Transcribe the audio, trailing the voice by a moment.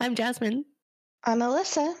I'm Jasmine. I'm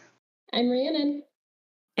Alyssa. I'm Rhiannon.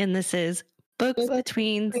 And this is Books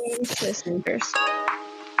Between Sisters.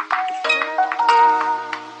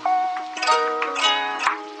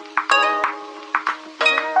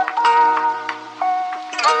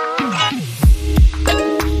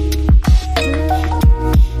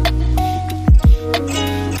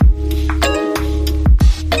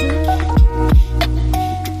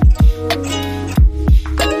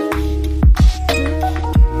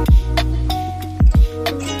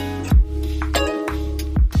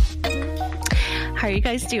 How are you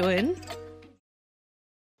guys doing?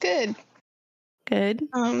 Good. Good.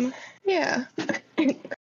 Yeah.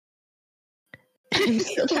 I'm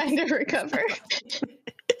still trying to recover.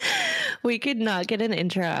 We could not get an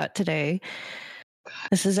intro out today.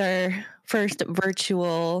 This is our first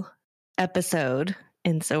virtual episode,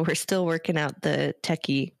 and so we're still working out the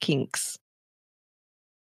techie kinks.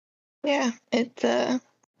 Yeah, it's a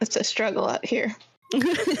struggle out here,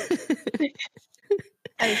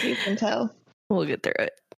 as you can tell. We'll get through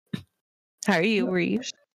it. How are you, Ree?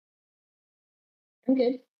 I'm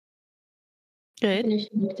good. Good. I finished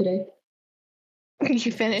the book today.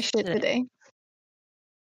 You finished it today?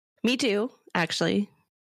 Me too, actually,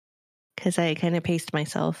 because I kind of paced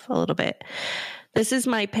myself a little bit. This is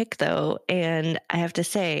my pick, though, and I have to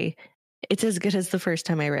say, it's as good as the first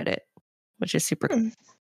time I read it, which is super cool.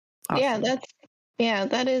 Awesome. Yeah,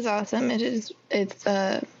 that is awesome. It's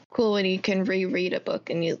cool when you can reread a book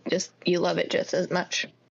and you love it just as much.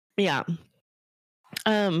 Yeah.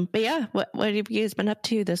 But yeah, what have you guys been up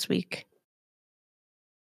to this week?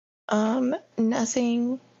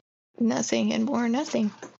 Nothing and more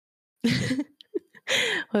nothing.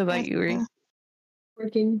 What about you, Ree?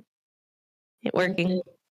 Working. Working.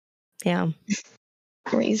 Yeah.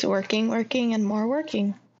 Ree's working and more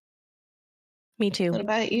working. Me too. What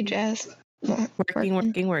about you, Jazz?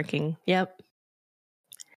 Working. Yep.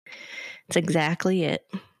 It's exactly it.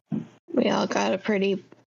 We all got a pretty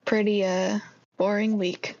boring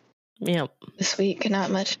week. Yep. This week,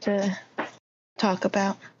 not much to talk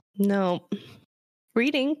about. No.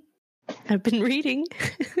 Reading. I've been reading.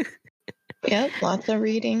 Yep, lots of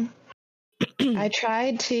reading. I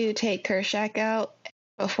tried to take Kershak out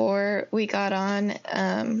before we got on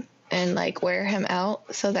and like wear him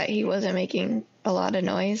out so that he wasn't making a lot of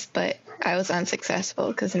noise, but I was unsuccessful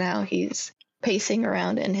because now he's pacing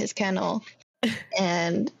around in his kennel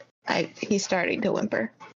and he's starting to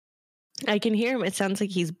whimper. I can hear him. It sounds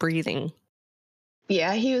like he's breathing.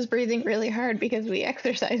 Yeah, he was breathing really hard because we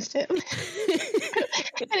exercised him. And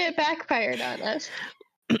it backfired on us.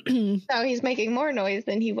 So he's making more noise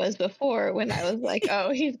than he was before when I was like, oh,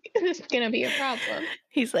 this is going to be a problem.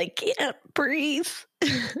 He's like, can't breathe.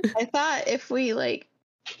 I thought if we like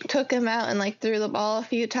took him out and like threw the ball a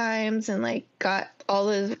few times and like got all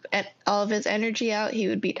of his energy out, he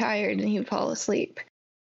would be tired and he would fall asleep.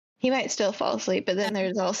 He might still fall asleep, but then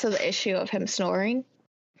there's also the issue of him snoring.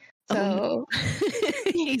 So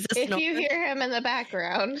if you hear him in the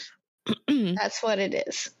background, that's what it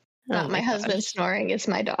is. Not my husband snoring, it's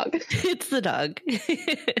my dog. It's the dog.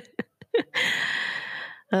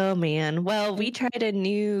 Oh, man. Well, we tried a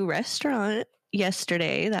new restaurant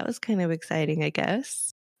yesterday. That was kind of exciting, I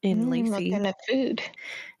guess, in Lacey. What kind of food?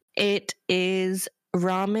 It is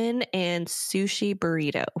ramen and sushi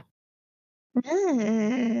burrito.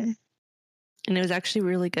 Mm. And it was actually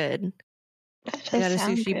really good. I got a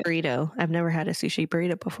sushi burrito. I've never had a sushi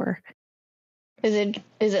burrito before. Is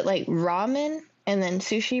it like ramen and then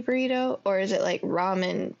sushi burrito, or is it like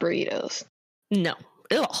ramen burritos? No.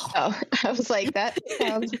 Ugh. Oh, I was like, that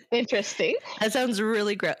sounds interesting. That sounds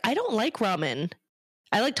really gross. I don't like ramen.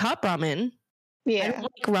 I like top ramen. Yeah. I don't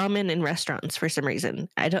like ramen in restaurants for some reason.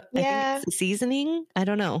 I think it's the seasoning. I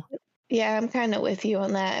don't know. Yeah, I'm kind of with you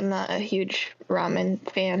on that. I'm not a huge ramen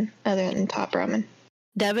fan other than top ramen.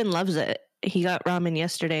 Devin loves it. He got ramen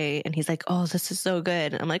yesterday and he's like, oh, this is so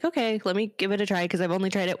good. I'm like, okay, let me give it a try because I've only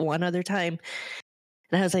tried it one other time.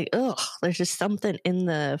 And I was like, ugh, there's just something in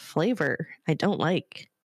the flavor I don't like.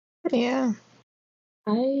 Yeah.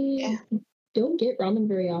 I don't get ramen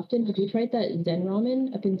very often, but we tried that Zen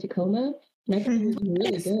ramen up in Tacoma, and I thought it was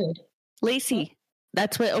really good. Lacey.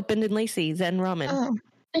 That's what opened in Lacey, Zen ramen. Oh.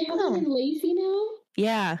 They have them in Lacey now?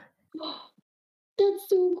 Yeah. That's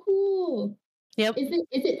so cool. Yep. Is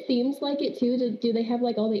it themes like it too? Do they have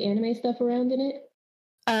like all the anime stuff around in it?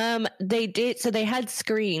 They did. So they had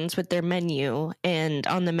screens with their menu, and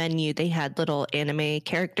on the menu they had little anime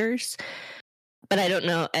characters. But I don't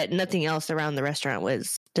know. Nothing else around the restaurant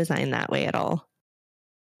was designed that way at all.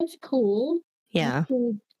 That's cool. Yeah.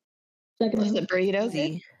 Was the burrito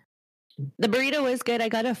good? The burrito was good. I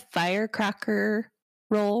got a firecracker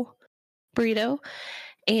roll burrito.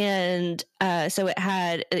 And so it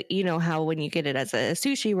had, you know, how when you get it as a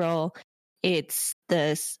sushi roll, it's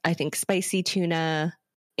this, I think, spicy tuna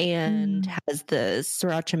and has the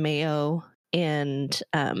sriracha mayo and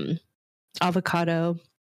avocado.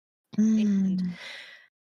 And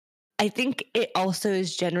I think it also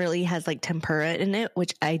is generally has like tempura in it,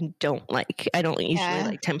 which I don't like. I don't usually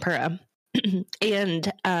like tempura.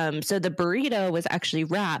 And so the burrito was actually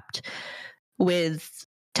wrapped with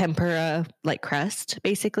tempura like crust,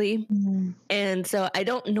 basically. And so I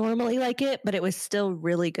don't normally like it, but it was still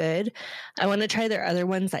really good. I want to try their other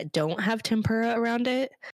ones that don't have tempura around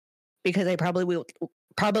it because I probably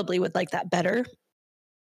would like that better.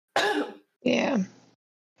 Yeah.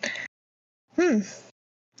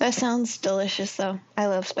 That sounds delicious, though. I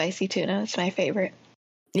love spicy tuna. It's my favorite.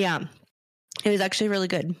 Yeah. It was actually really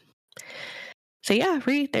good. So yeah,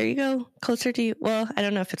 Ree, there you go. Closer to you. Well, I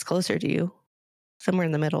don't know if it's closer to you. Somewhere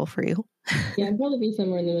in the middle for you. Yeah, I'd probably be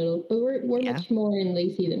somewhere in the middle. But we're much more in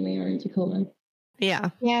Lacey than we are in Tacoma. Yeah.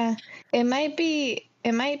 Yeah. It might be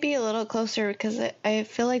a little closer because I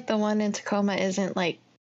feel like the one in Tacoma isn't like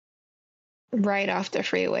right off the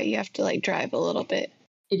freeway. You have to like drive a little bit.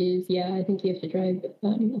 It is, yeah. I think you have to drive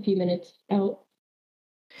a few minutes out.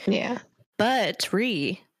 Yeah. But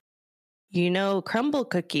Ree, you know Crumble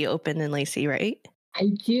Cookie opened in Lacey, right?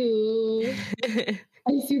 I do.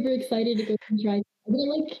 I'm super excited to go and try. I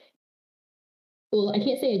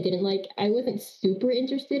can't say I didn't like. I wasn't super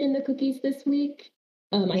interested in the cookies this week.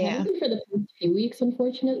 I haven't been for the past few weeks,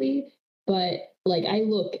 unfortunately. But like, I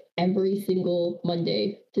look every single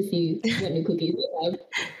Monday to see what new cookies they have.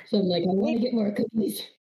 So I'm like, I want to get more cookies.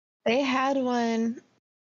 They had one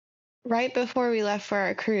right before we left for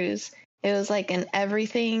our cruise. It was like an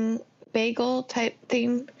everything bagel type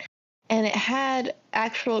thing, and it had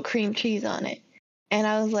actual cream cheese on it. And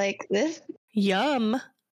I was like, this yum.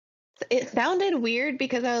 It sounded weird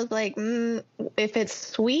because I was like, if it's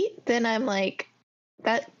sweet, then I'm like,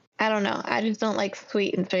 that, I don't know. I just don't like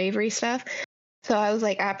sweet and savory stuff. So I was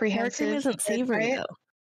like apprehensive. Sour cream isn't savory though.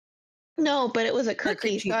 No, but it was a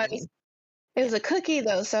cookie. It was a cookie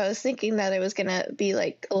though. So I was thinking that it was going to be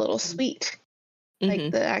like a little sweet,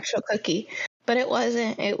 like the actual cookie. But it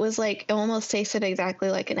wasn't. It was like, it almost tasted exactly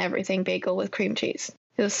like an everything bagel with cream cheese.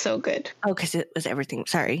 It was so good. Oh, because it was everything.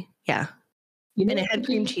 Sorry. Yeah. And it had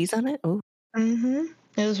cream cheese on it? Oh. It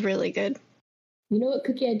was really good. You know what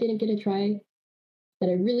cookie I didn't get to try that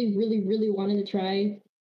I really, really, really wanted to try?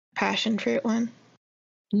 Passion fruit one?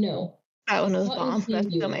 No. That one was bomb. That's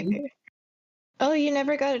still my favorite. Oh, you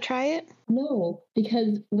never got to try it? No,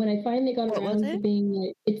 because when I finally got around to being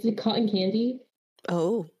like, it's a cotton candy.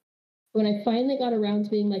 Oh. When I finally got around to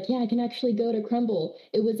being like, yeah, I can actually go to Crumble,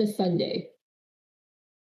 it was a Sunday.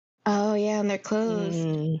 Oh, yeah, and they're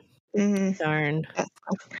closed. Darn.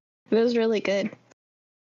 It was really good.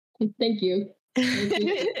 Thank you.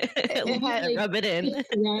 Rub it in.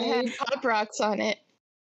 It had Pop Rocks on it.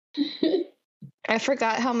 I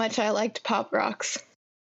forgot how much I liked Pop Rocks.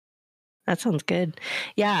 That sounds good.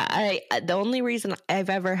 Yeah, the only reason I've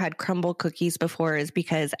ever had crumble cookies before is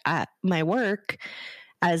because at my work,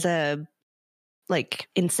 as a like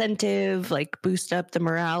incentive, like boost up the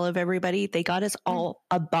morale of everybody, they got us all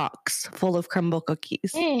a box full of crumble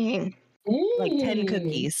cookies. Dang. Like 10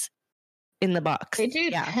 cookies in the box. They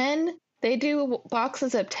do 10? They do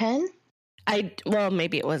boxes of 10? Well,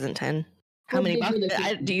 maybe it wasn't 10. How many boxes?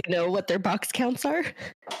 Do you know what their box counts are?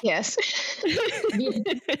 Yes. You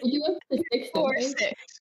went to 6 or 6.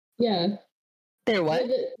 Yeah. They're what?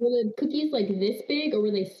 Were the cookies like this big or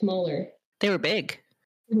were they smaller? They were big.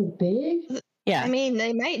 They were big? Yeah. I mean,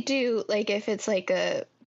 they might do like if it's like a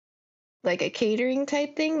catering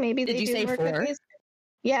type thing. Maybe Did they you do say more 4? cookies.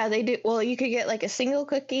 Yeah, they do. Well, you could get like a single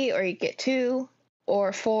cookie, or you get 2,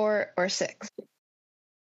 or 4, or 6.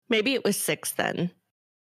 Maybe it was 6 then.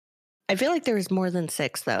 I feel like there was more than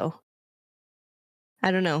 6 though.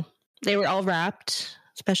 I don't know. They were all wrapped,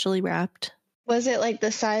 specially wrapped. Was it like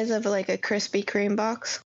the size of like a Krispy Kreme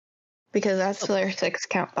box? Because that's their 6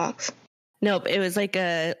 count box. Nope, it was like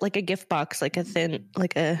a gift box, like a thin,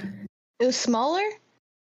 like a. It was smaller?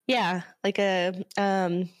 Yeah, like a.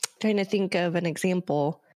 Trying to think of an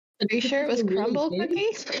example. Are you sure it was crumble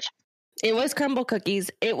cookies? It was crumble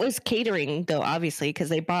cookies. It was catering though, obviously, because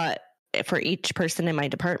they bought it for each person in my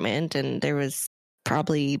department, and there was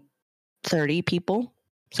probably 30 people.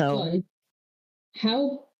 So,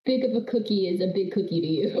 how big of a cookie is a big cookie to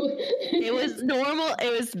you? It was normal.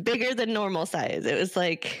 It was bigger than normal size. It was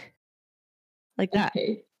like that.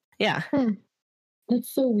 Okay. Yeah.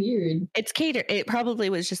 That's so weird. It's cater. It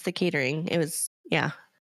probably was just the catering. It was, yeah.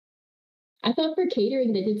 I thought for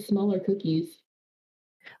catering they did smaller cookies.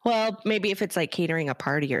 Well, maybe if it's like catering a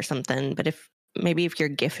party or something, but if you're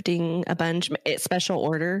gifting a bunch, it's special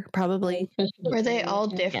order probably. Were they all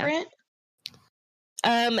different?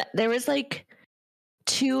 There was like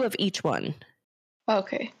 2 of each one.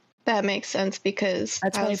 Okay, that makes sense because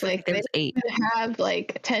that's why I was like there was 8. They have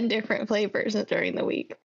like 10 different flavors during the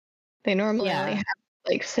week. They normally only have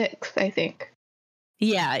like 6, I think.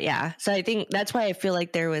 Yeah. So I think that's why I feel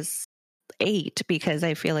like there was 8, because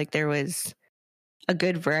I feel like there was a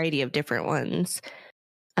good variety of different ones.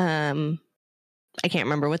 I can't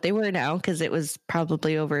remember what they were now because it was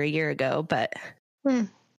probably over a year ago, but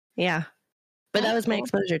yeah. But that was my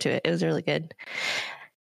exposure to it. It was really good.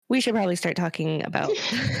 We should probably start talking about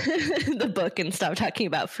the book and stop talking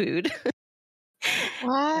about food.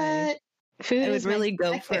 What? Food is really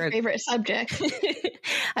go for a favorite subject.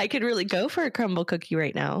 I could really go for a crumble cookie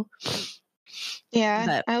right now. Yeah,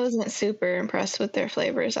 but I wasn't super impressed with their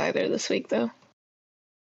flavors either this week, though.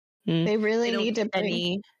 They really need to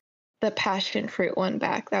bring the passion fruit one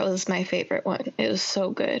back. That was my favorite one. It was so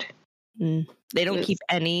good. They don't keep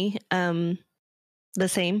any the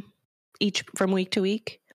same each from week to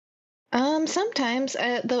week. Sometimes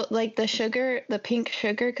the pink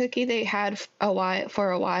sugar cookie they had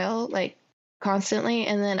for a while, like constantly,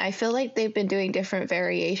 and then I feel like they've been doing different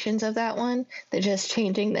variations of that one. They're just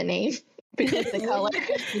changing the name because the color.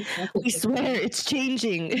 We swear it's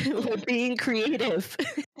changing. We're being creative.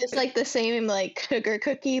 It's like the same like sugar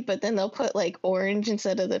cookie, but then they'll put like orange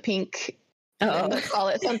instead of the pink. And they'll call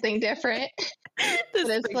it something different.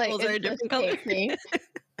 It's like it's a different color.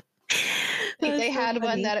 They had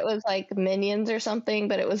one that it was like Minions or something,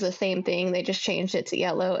 but it was the same thing. They just changed it to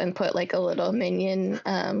yellow and put like a little Minion,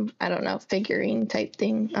 I don't know, figurine type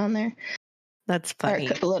thing on there. That's funny.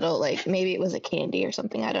 Or a little, like, maybe it was a candy or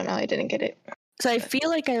something. I don't know. I didn't get it. So I feel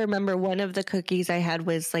like I remember one of the cookies I had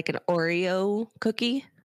was like an Oreo cookie.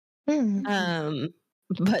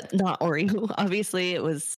 But not Oreo. Obviously, it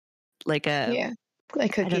was like a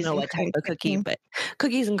like cookies. I don't know what type of cookie, but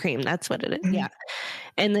cookies and cream. That's what it is. Mm-hmm. Yeah.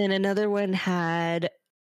 And then another one had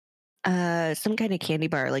some kind of candy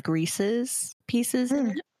bar, like Reese's Pieces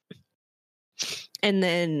in it. And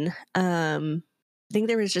then I think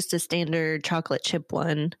there was just a standard chocolate chip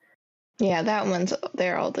one. Yeah, that one's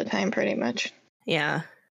there all the time pretty much. Yeah.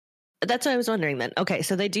 That's what I was wondering then. Okay,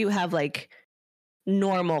 so they do have like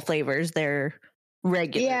normal flavors. They're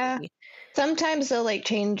regular. Yeah. Sometimes they'll like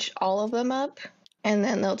change all of them up and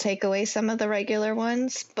then they'll take away some of the regular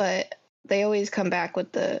ones, but they always come back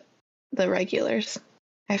with the regulars,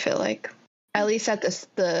 I feel like. At least at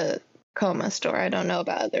the Coma store. I don't know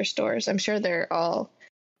about other stores. I'm sure they're all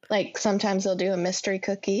like sometimes they'll do a mystery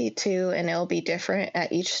cookie too, and it'll be different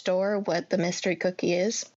at each store what the mystery cookie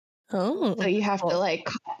is. Oh. So you have to like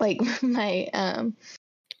my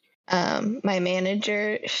my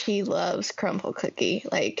manager, she loves crumble cookie.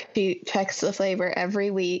 Like she checks the flavor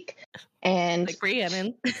every week and like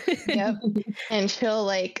Rhiannon. Yep. And she'll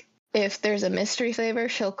like if there's a mystery flavor,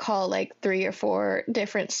 she'll call like 3 or 4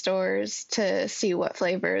 different stores to see what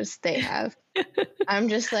flavors they have. I'm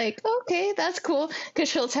just like, okay, that's cool. Because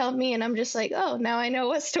she'll tell me and I'm just like, oh, now I know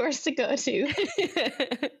what stores to go to.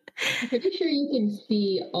 I'm pretty sure you can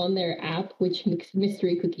see on their app which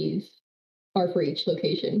mystery cookies are for each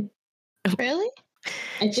location. Really?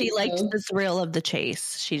 She liked the thrill of the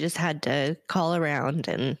chase. She just had to call around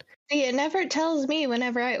and... See, it never tells me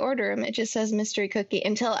whenever I order them. It just says mystery cookie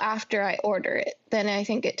until after I order it. Then I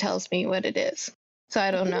think it tells me what it is. So I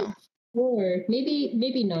don't know. Or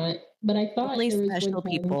maybe not. But I thought only special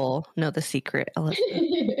people know the secret,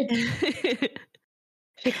 Alyssa.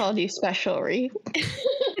 She called you special, Ree.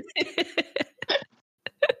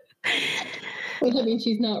 Well, I mean,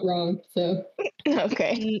 she's not wrong, so.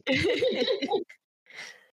 Okay.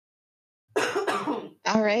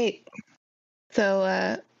 All right.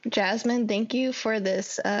 So, Jasmine, thank you for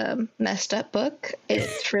this messed up book.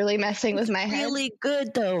 It's really messing with my head. It's really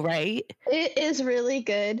good, though, right? It is really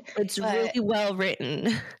good. It's really well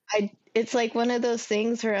written. It's like one of those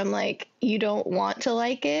things where I'm like, you don't want to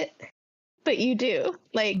like it, but you do.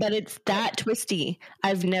 But it's that twisty.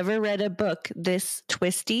 I've never read a book this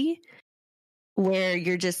twisty where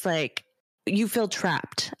you're just like, you feel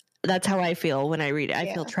trapped. That's how I feel when I read it.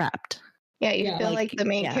 I feel trapped. Yeah, you feel like the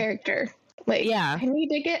main character. Like, I need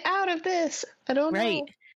to get out of this. I don't know.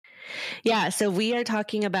 Yeah, so we are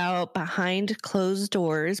talking about Behind Closed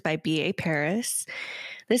Doors by B.A. Paris.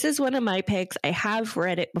 This is one of my picks. I have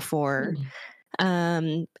read it before.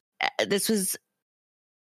 This was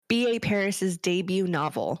B.A. Paris's debut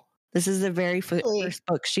novel. This is the very first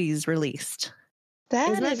book she's released.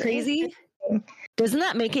 Isn't that crazy? Doesn't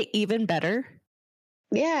that make it even better?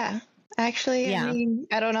 Yeah. Actually, Yeah. I mean,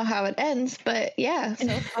 I don't know how it ends, but yeah, so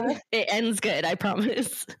far. It ends good, I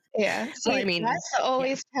promise. Yeah. Well, See, I mean, that's the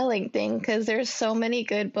always telling thing because there's so many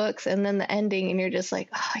good books and then the ending and you're just like,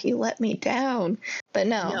 oh, you let me down. But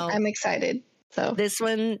no, No. I'm excited. So this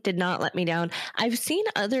one did not let me down. I've seen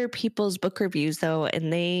other people's book reviews though,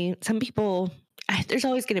 and some people, there's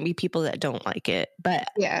always going to be people that don't like it, but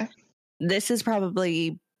yeah. this is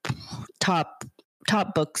probably top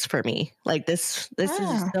books for me. Like this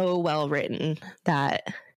is so well written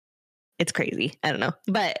that it's crazy. I don't know.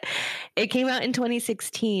 But it came out in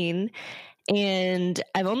 2016 and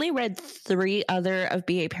I've only read 3 other of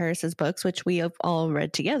B.A. Paris's books, which we have all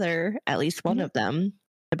read together, at least one of them,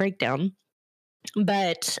 The Breakdown.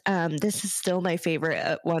 But this is still my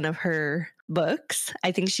favorite one of her books.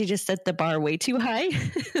 I think she just set the bar way too high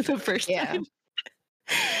the first time.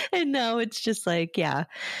 And now it's just like, yeah.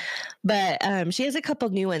 But she has a couple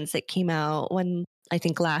new ones that came out, one I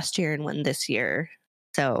think last year and one this year.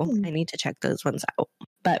 So I need to check those ones out.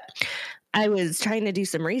 But I was trying to do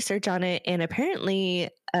some research on it, and apparently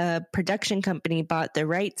a production company bought the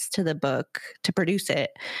rights to the book to produce it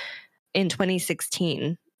in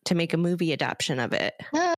 2016 to make a movie adaptation of it.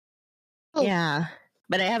 Oh. Yeah.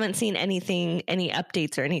 But I haven't seen any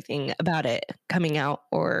updates or anything about it coming out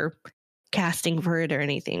or casting for it or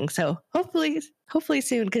anything. So hopefully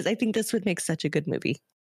soon, because I think this would make such a good movie.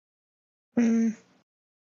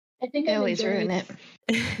 I think I always ruin it.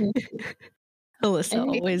 Alyssa,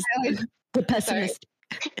 always the pessimist.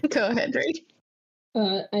 Go ahead, Ray.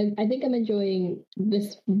 I think I'm enjoying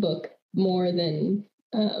this book more than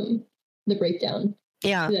The Breakdown.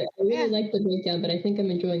 Yeah. I really like The Breakdown, but I think I'm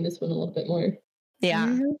enjoying this one a little bit more. Yeah.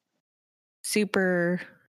 Mm-hmm. Super,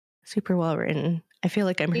 super well written. I feel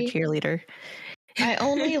like I'm her cheerleader. I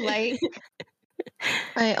only like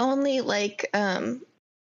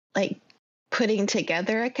putting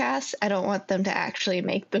together a cast. I don't want them to actually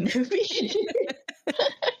make the movie.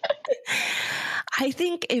 I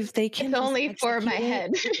think if they can, it's only for my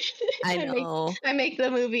head. I know. I make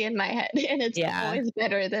the movie in my head, and it's always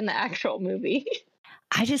better than the actual movie.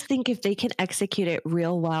 I just think if they can execute it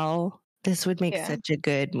real well, this would make such a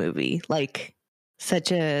good movie, like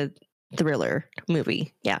such a thriller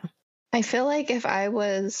movie. Yeah. I feel like if I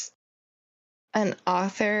was an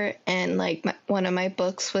author and like one of my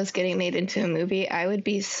books was getting made into a movie, I would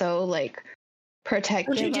be so like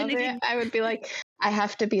protective of it. I would be like, I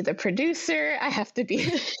have to be the producer. I have to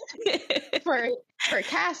be for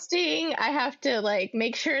casting. I have to like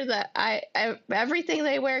make sure that I everything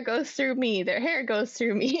they wear goes through me. Their hair goes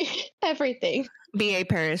through me. Everything. B.A.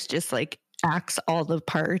 Paris just like acts all the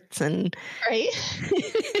parts and right.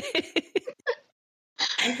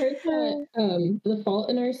 I heard that The Fault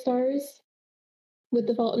in Our Stars, with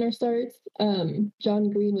The Fault in Our Stars, John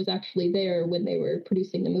Green was actually there when they were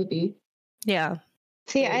producing the movie. Yeah.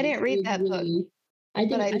 See, I didn't read that book,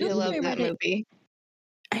 but I do love that movie.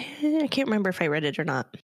 I can't remember if I read it or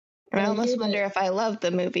not. I almost wonder if I loved the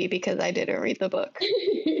movie because I didn't read the book.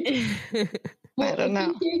 Well, I don't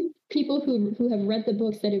know. People who have read the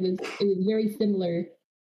book said it was very similar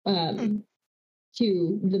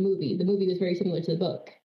to the movie. The movie was very similar to the book.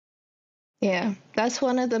 Yeah, that's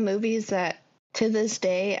one of the movies that to this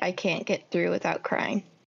day I can't get through without crying.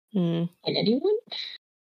 Can anyone?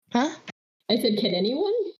 Huh? I said, can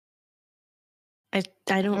anyone? I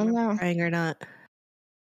don't know crying or not.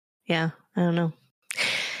 Yeah, I don't know.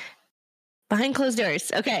 Behind closed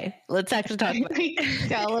doors. Okay, let's actually talk about it.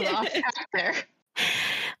 Got a little off track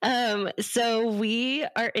there. So we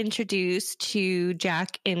are introduced to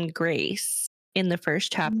Jack and Grace in the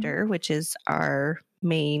first chapter, which is our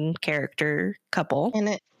main character couple.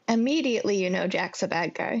 And immediately you know Jack's a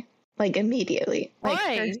bad guy. Like immediately.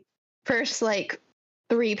 Why? First like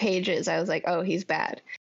 3 pages, I was like, oh, he's bad.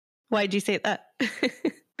 Why'd you say that?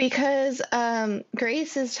 Because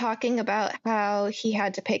Grace is talking about how he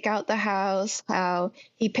had to pick out the house, how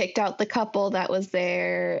he picked out the couple that was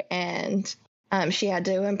there, and she had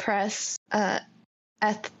to impress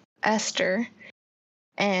Esther.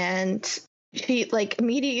 And she, like,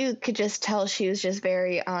 immediately you could just tell she was just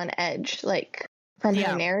very on edge, like, from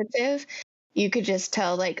her narrative. You could just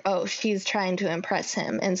tell, like, oh, she's trying to impress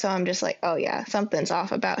him. And so I'm just like, oh, yeah, something's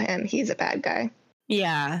off about him. He's a bad guy.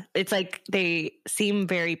 Yeah, it's like they seem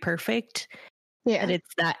very perfect. Yeah. But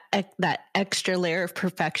it's that extra layer of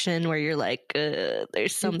perfection where you're like,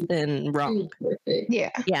 there's something wrong.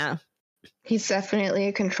 Yeah. Yeah. He's definitely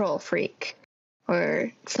a control freak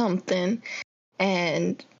or something.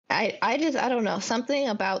 And I don't know, something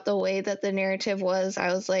about the way that the narrative was,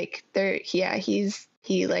 I was like, he's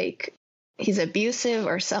abusive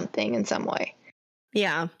or something in some way.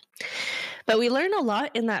 Yeah. But we learn a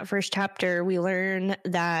lot in that first chapter. We learn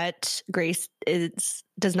that Grace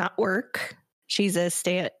does not work. She's a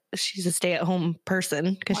stay-at-home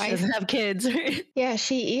person because she doesn't have kids. Yeah,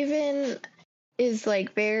 she even is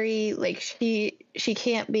like very like she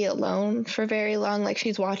can't be alone for very long. Like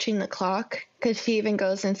she's watching the clock because she even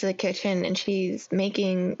goes into the kitchen and she's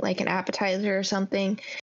making like an appetizer or something,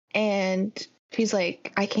 and she's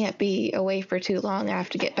like, I can't be away for too long. I have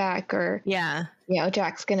to get back, or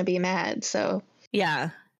Jack's gonna be mad. So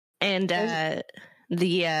and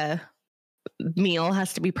the meal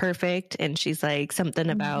has to be perfect, and she's like something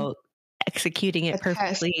about executing it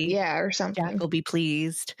perfectly, or something. Jack will be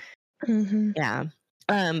pleased.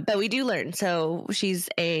 But we do learn, so she's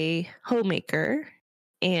a homemaker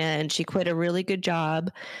and she quit a really good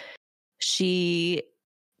job. She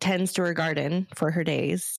tends to her garden for her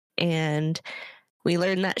days, and we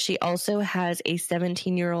learn that she also has a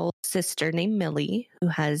 17-year-old sister named Millie who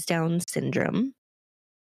has Down syndrome,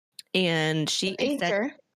 and she's a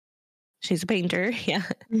painter.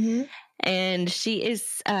 And she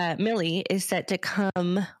is Millie is set to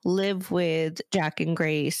come live with Jack and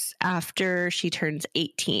Grace after she turns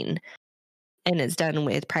 18 and is done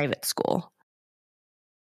with private school.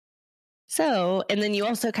 So, and then you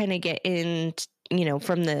also kind of get in,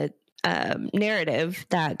 from the narrative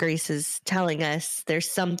that Grace is telling us,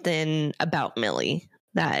 there's something about Millie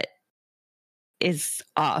that is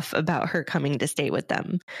off about her coming to stay with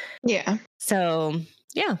them. Yeah. So,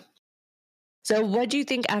 yeah. So what do you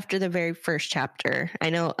think after the very first chapter?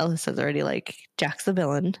 I know Alyssa's already like, Jack's the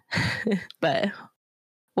villain, but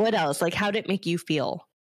what else? Like, how did it make you feel?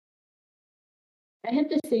 I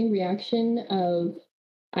had the same reaction of,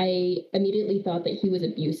 I immediately thought that he was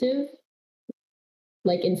abusive,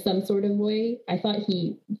 like in some sort of way. I thought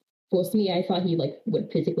he like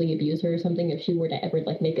would physically abuse her or something if she were to ever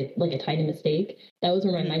like make a tiny mistake. That was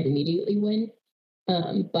where my mind immediately went.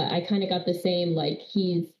 But I kind of got the same, like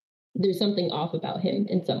there's something off about him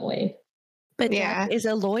in some way. But Jack is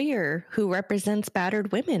a lawyer who represents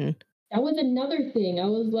battered women. That was another thing. I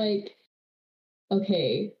was like,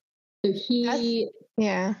 okay, so he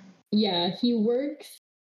works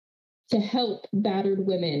to help battered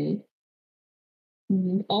women.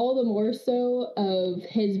 All the more so of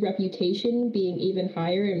his reputation being even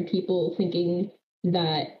higher and people thinking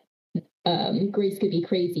that Grace could be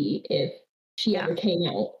crazy if she ever came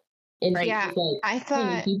out. And like, I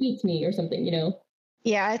thought he beats me or something,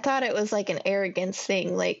 Yeah, I thought it was like an arrogance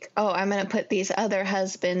thing, like, oh, I'm going to put these other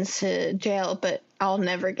husbands to jail, but I'll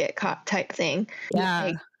never get caught type thing.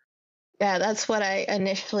 Yeah. That's what I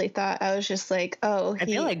initially thought. I was just like, oh, I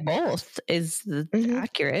feel like both is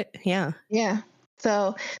accurate. Yeah. Yeah.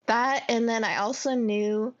 So that, and then I also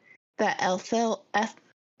knew that Ethel,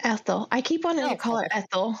 I keep wanting to call her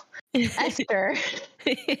Ethel. Esther.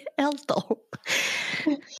 Ethel.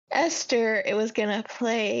 Esther, it was going to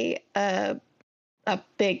play a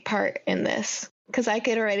big part in this, because I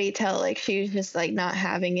could already tell, like, she was just like not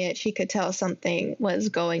having it. She could tell something was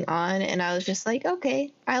going on, and I was just like,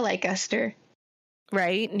 okay, I like Esther.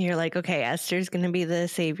 Right? And you're like, okay, Esther's going to be the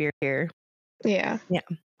savior here. Yeah.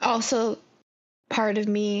 Also, part of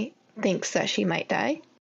me thinks that she might die.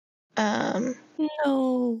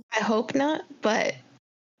 No. I hope not, but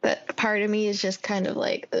that part of me is just kind of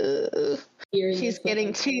like, she's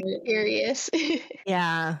getting too serious.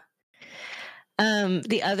 Yeah.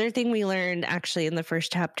 The other thing we learned actually in the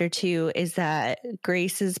first chapter too is that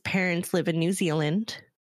Grace's parents live in New Zealand.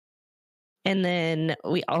 And then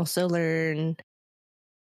we also learn,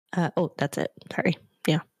 that's it. Sorry.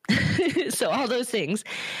 Yeah. So all those things,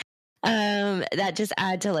 that just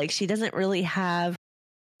add to, like, she doesn't really have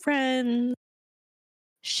friends.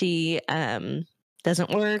 She,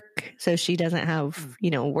 doesn't work. So she doesn't have,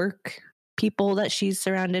 work people that she's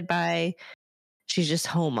surrounded by. She's just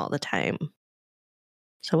home all the time.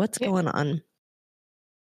 So what's going on?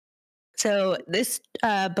 So this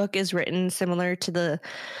book is written similar to the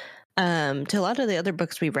to a lot of the other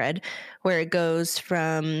books we've read, where it goes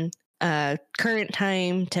from current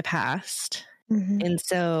time to past. And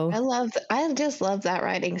so I just love that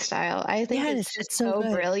writing style. I think it's just so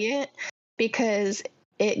brilliant, because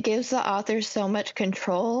it gives the author so much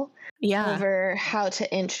control over how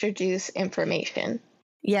to introduce information.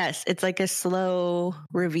 Yes, it's like a slow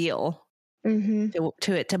reveal. To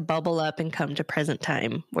it to bubble up and come to present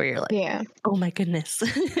time, where you're like, oh my goodness.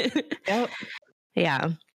 Yeah.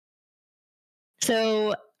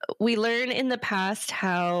 So we learn in the past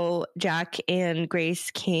how Jack and Grace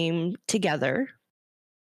came together.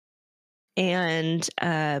 And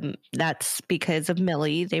that's because of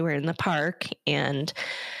Millie. They were in the park, and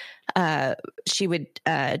she would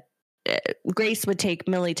Grace would take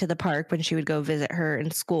Millie to the park when she would go visit her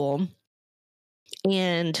in school.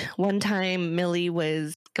 And one time Millie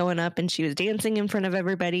was going up and she was dancing in front of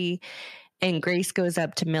everybody. And Grace goes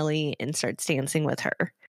up to Millie and starts dancing with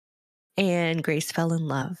her. And Grace fell in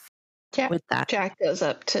love with that. Jack goes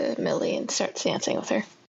up to Millie and starts dancing with her.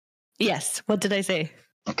 Yes. What did I say?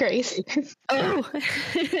 Grace. Oh,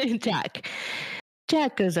 Jack.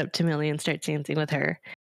 Jack goes up to Millie and starts dancing with her.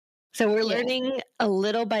 So we're learning a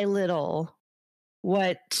little by little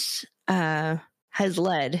what has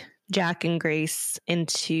led Jack and Grace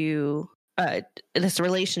into this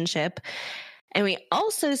relationship. And we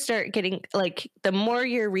also start getting, like, the more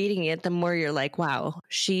you're reading it, the more you're like, wow,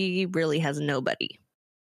 she really has nobody.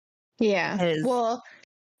 Yeah. Well,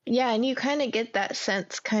 yeah, and you kind of get that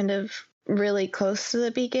sense kind of really close to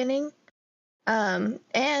the beginning. And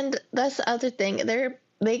that's the other thing.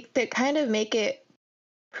 They kind of make it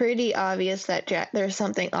pretty obvious that there's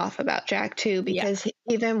something off about Jack too, because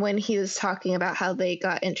even when he was talking about how they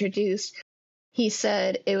got introduced, he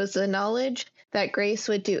said it was the knowledge that Grace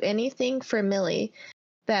would do anything for Millie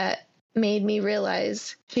that made me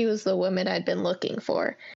realize she was the woman I'd been looking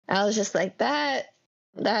for. And I was just like,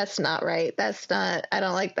 that's not right. I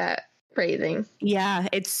don't like that phrasing. Yeah,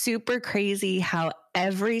 it's super crazy how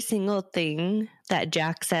every single thing that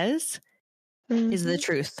Jack says is the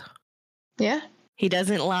truth. Yeah. He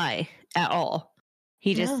doesn't lie at all.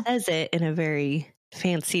 He just says it in a very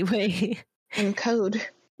fancy way. In code.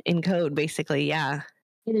 In code, basically, yeah.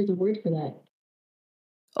 Hey, there's a word for that.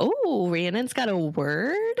 Oh, Rhiannon's got a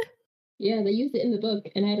word? Yeah, they used it in the book,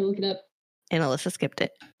 and I had to look it up. And Alyssa skipped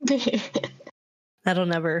it. That'll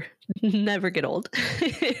never get old.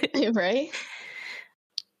 Right?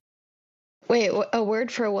 Wait, a word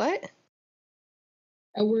for what?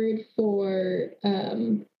 A word for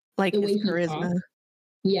like the way his charisma.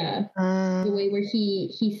 Yeah. The way where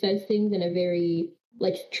he says things in a very,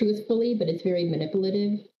 like, truthfully, but it's very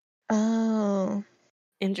manipulative. Oh.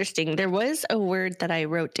 Interesting. There was a word that I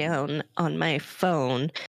wrote down on my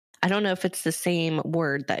phone. I don't know if it's the same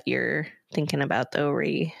word that you're thinking about, though,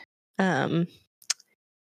 Ree. Yeah,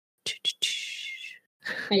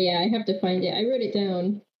 I have to find it. I wrote it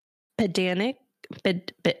down. Pedantic?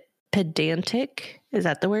 Pedantic? Is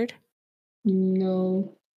that the word?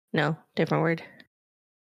 No. No, different word.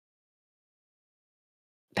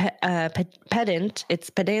 Pedant. It's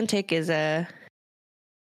pedantic is a...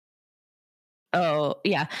 Oh,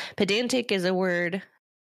 yeah. Pedantic is a word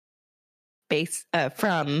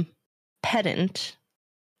from pedant.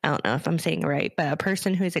 I don't know if I'm saying it right, but a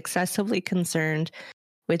person who is excessively concerned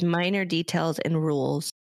with minor details and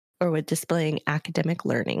rules or with displaying academic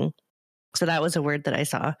learning. So that was a word that I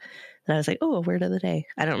saw that I was like, oh, a word of the day.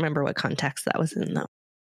 I don't remember what context that was in, though.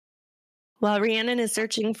 While Rhiannon is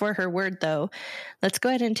searching for her word, though, let's go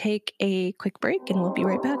ahead and take a quick break and we'll be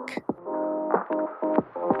right back.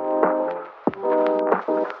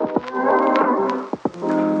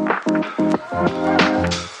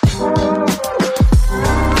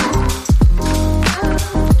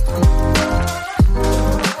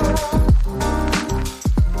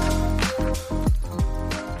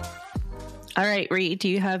 All right, Ree, do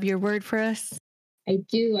you have your word for us? I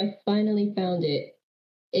do. I finally found it.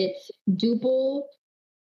 It's double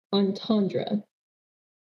entendre.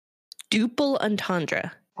 Double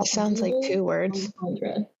entendre. That sounds like two words.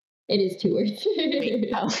 Entendre. It is 2 words.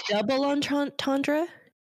 Wait, double entendre?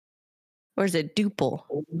 Or is it duple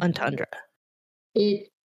entendre?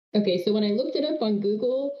 Okay, so when I looked it up on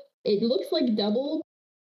Google, it looks like double,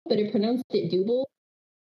 but it pronounced it double.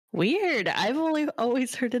 Weird. I've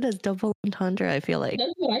always heard it as double entendre, I feel like.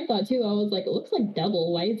 That's what I thought too. I was like, it looks like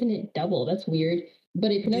double. Why isn't it double? That's weird.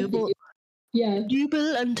 But it pronounced it. Yeah.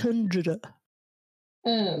 Double entendre.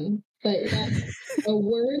 But that's a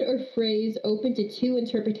word or phrase open to 2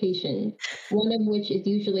 interpretations, one of which is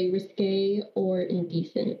usually risque or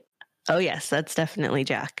indecent. Oh, yes, that's definitely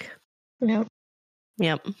Jack.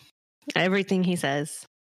 Yep. Everything he says.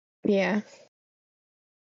 Yeah.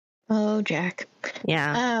 Oh, Jack.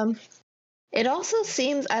 Yeah. It also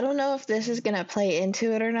seems, I don't know if this is going to play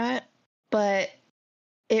into it or not, but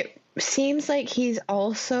it seems like he's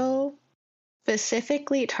also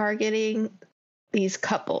specifically targeting these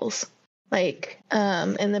couples. Like,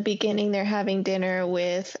 in the beginning, they're having dinner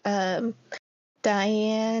with Diane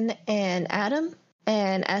and Adam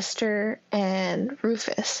and Esther and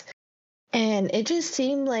Rufus. And it just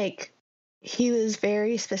seemed like he was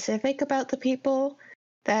very specific about the people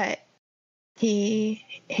that he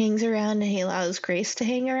hangs around and he allows Grace to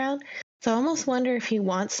hang around. So I almost wonder if he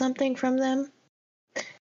wants something from them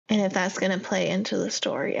and if that's going to play into the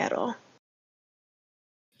story at all.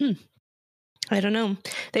 I don't know.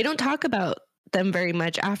 They don't talk about them very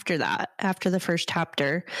much after that, after the first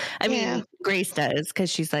chapter. I mean, Grace does, because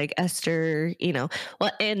she's like, Esther,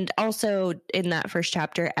 well, and also in that first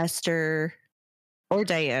chapter, Esther or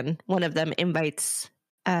Diane, one of them invites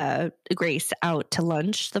Grace out to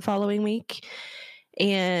lunch the following week.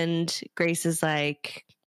 And Grace is like,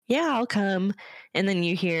 yeah, I'll come. And then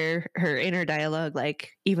you hear her inner dialogue,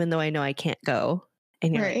 like, even though I know I can't go.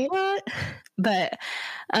 And you're like, what? But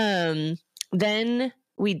then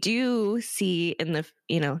we do see in the,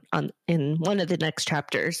 in one of the next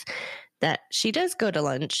chapters that she does go to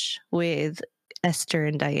lunch with Esther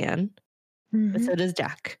and Diane. Mm-hmm. But so does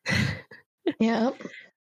Jack. Yep.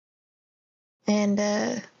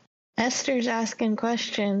 And Esther's asking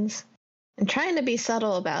questions and trying to be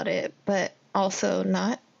subtle about it, but also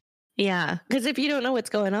not. Yeah, because if you don't know what's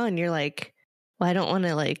going on, you're like, well, I don't want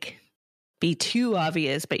to like be too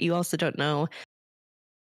obvious, but you also don't know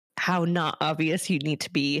how not obvious you need to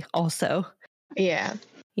be also. Yeah.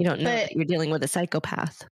 You don't know that you're dealing with a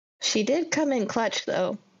psychopath. She did come in clutch,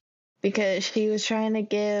 though, because she was trying to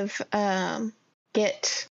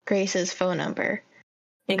get Grace's phone number.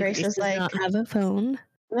 And Grace does like, not have a phone.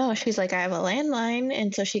 No, she's like, I have a landline.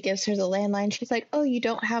 And so she gives her the landline. She's like, oh, you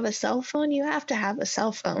don't have a cell phone? You have to have a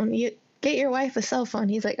cell phone. You get your wife a cell phone.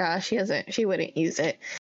 He's like, she wouldn't use it.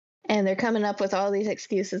 And they're coming up with all these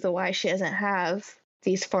excuses of why she doesn't have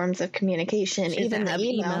these forms of communication. Even the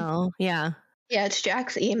email. Yeah. Yeah, it's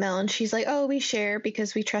Jack's email. And she's like, oh, we share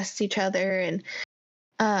because we trust each other. And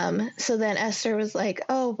so then Esther was like,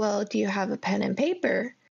 oh, well, do you have a pen and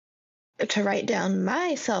paper to write down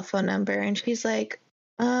my cell phone number? And she's like,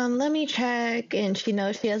 let me check. And she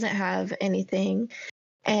knows she doesn't have anything.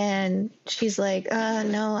 And she's like,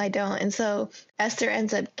 no, I don't. And so Esther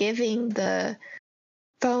ends up giving the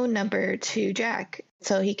phone number to Jack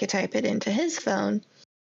so he could type it into his phone.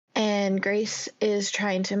 And Grace is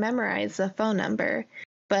trying to memorize the phone number,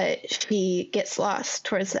 but she gets lost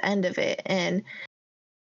towards the end of it. And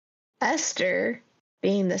Esther,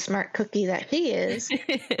 being the smart cookie that she is,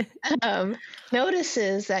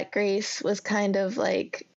 notices that Grace was kind of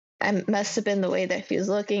like, I must have been the way that she was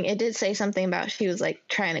looking. It did say something about she was like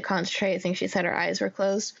trying to concentrate. I think she said her eyes were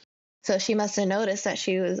closed. So she must have noticed that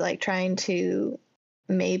she was like trying to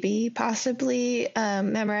possibly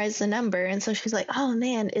memorize the number. And so she's like, oh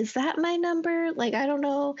man, is that my number? Like, I don't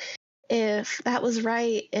know if that was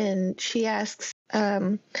right. And she asks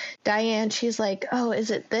Diane, she's like, oh,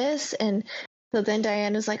 is it this? And so then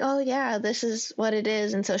Diane is like, oh yeah, this is what it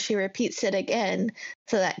is. And so she repeats it again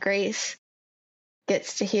so that Grace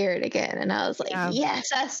gets to hear it again. And I was like, yes,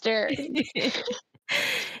 Esther.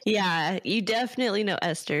 Yeah, you definitely know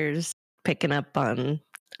Esther's picking up on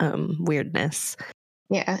weirdness.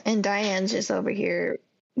 Yeah, and Diane's just over here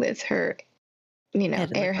with her,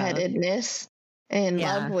 airheadedness and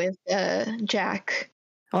love with Jack.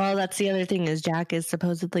 Well, that's the other thing is Jack is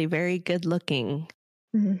supposedly very good looking.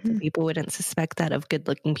 Mm-hmm. People wouldn't suspect that of good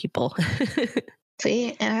looking people.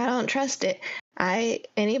 See, and I don't trust it.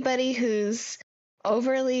 Anybody who's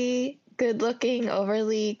overly good looking,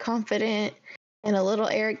 overly confident, and a little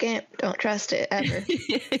arrogant, don't trust it ever.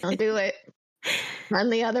 Don't do it. Run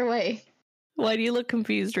the other way. Why do you look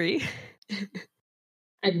confused, Ree?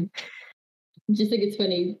 I just think it's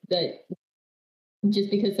funny that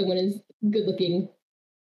just because someone is good looking,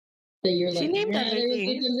 that you're like, she named other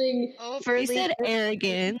things. Overly said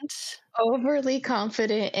arrogant, overly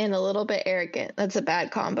confident, and a little bit arrogant. That's a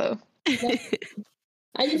bad combo.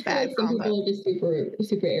 I just feel like some people are just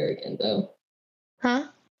super arrogant, though. Huh?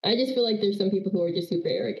 I just feel like there's some people who are just super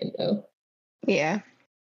arrogant, though. Yeah,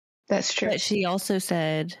 that's true. But she also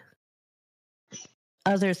said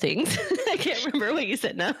other things. I can't remember what you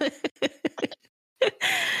said now.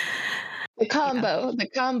 The combo. Yeah. The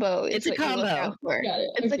combo. It's a combo.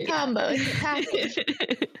 It's a combo. It's a package.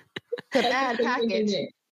 It's a bad package.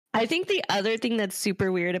 I think the other thing that's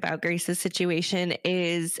super weird about Grace's situation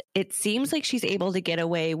is it seems like she's able to get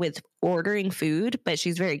away with ordering food, but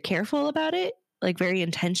she's very careful about it, like very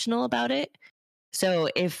intentional about it. So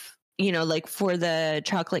if, like for the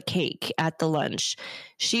chocolate cake at the lunch,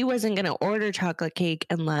 she wasn't going to order chocolate cake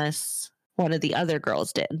unless one of the other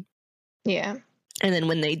girls did. Yeah. And then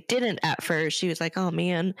when they didn't at first, she was like, oh,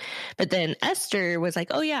 man. But then Esther was like,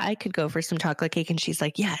 oh, yeah, I could go for some chocolate cake. And she's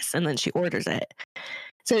like, yes. And then she orders it.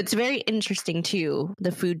 So it's very interesting, too,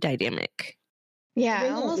 the food dynamic. Yeah, I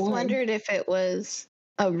almost wondered if it was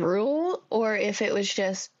a rule or if it was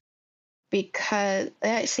just because,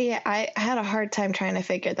 I had a hard time trying to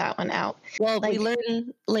figure that one out. Well, we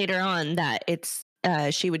learn later on that it's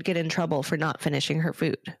she would get in trouble for not finishing her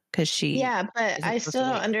food because she. Yeah, but I still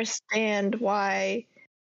don't understand why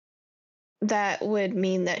that would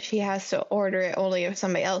mean that she has to order it only if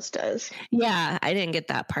somebody else does. Yeah, I didn't get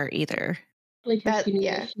that part either. Like, That, she knew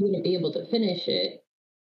yeah. that she wouldn't be able to finish it.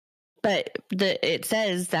 But it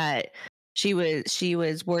says that she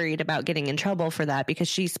was worried about getting in trouble for that because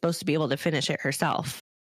she's supposed to be able to finish it herself,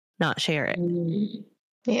 not share it.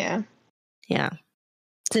 Yeah. Yeah.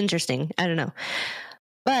 It's interesting. I don't know.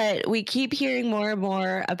 But we keep hearing more and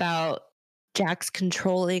more about Jack's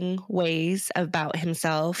controlling ways about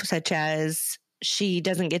himself, such as she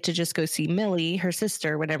doesn't get to just go see Millie, her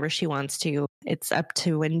sister, whenever she wants to. It's up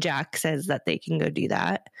to when Jack says that they can go do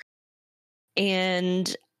that.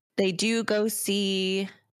 And they do go see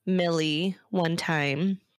Millie one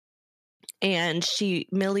time. And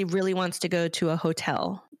Millie really wants to go to a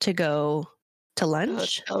hotel to go to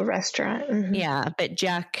lunch. A restaurant. Mm-hmm. Yeah, but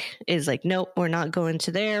Jack is like, nope, we're not going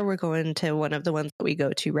to there. We're going to one of the ones that we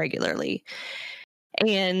go to regularly.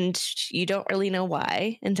 And you don't really know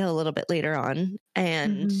why until a little bit later on.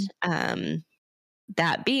 And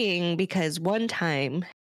that being because one time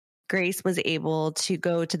Grace was able to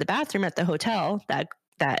go to the bathroom at the hotel that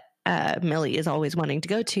Millie is always wanting to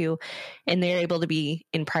go to, and they're able to be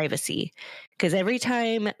in privacy. Because every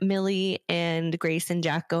time Millie and Grace and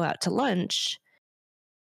Jack go out to lunch,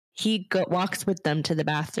 he walks with them to the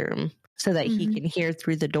bathroom so that he can hear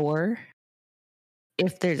through the door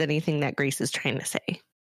if there's anything that Grace is trying to say.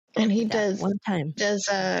 And he does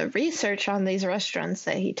research on these restaurants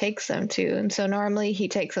that he takes them to. And so normally he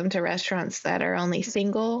takes them to restaurants that are only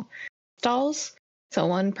single stalls. So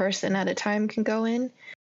one person at a time can go in.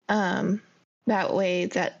 That way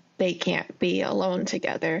that they can't be alone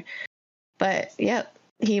together. But yep,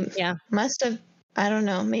 he must have, I don't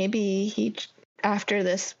know, maybe he, after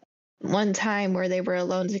this one time where they were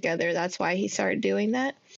alone together, that's why he started doing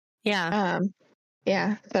that. Yeah.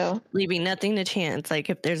 Yeah, so leaving nothing to chance. Like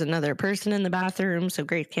if there's another person in the bathroom, so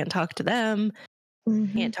Grace can't talk to them,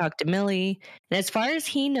 can't talk to Millie. And as far as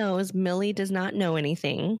he knows, Millie does not know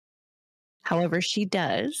anything. However, she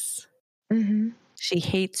does. She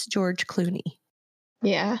hates George Clooney.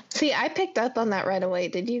 Yeah. See, I picked up on that right away.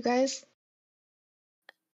 Did you guys?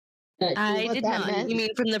 I did not. Meant? You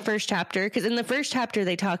mean from the first chapter? Because in the first chapter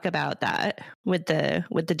they talk about that with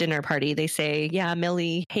the dinner party. They say, yeah,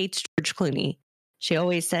 Millie hates George Clooney. She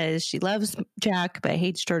always says she loves Jack, but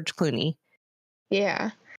hates George Clooney.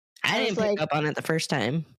 Yeah. I didn't pick up on it the first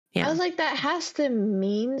time. Yeah. I was like, that has to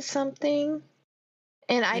mean something.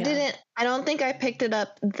 And I don't think I picked it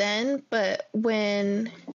up then, but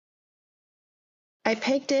when I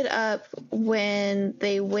picked it up when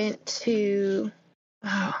they went to,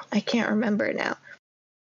 I can't remember now.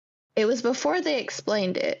 It was before they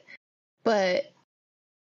explained it, but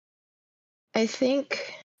I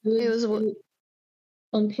think it was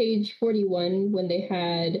on page 41 when they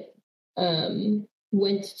had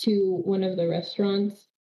went to one of the restaurants,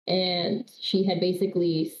 and she had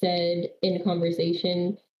basically said in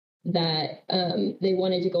conversation that they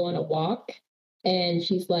wanted to go on a walk, and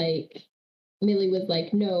she's like, Millie was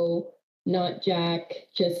like, no, not Jack,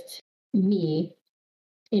 just me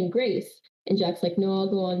and Grace. And Jack's like, no,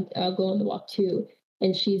 I'll go on the walk too.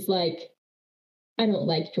 And she's like, I don't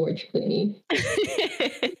like George Clooney.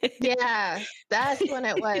 Yeah, that's when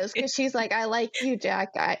it was. Because she's like, I like you,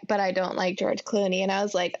 Jack, but I don't like George Clooney. And I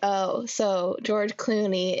was like, oh, so George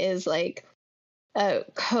Clooney is like a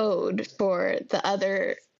code for the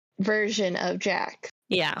other version of Jack.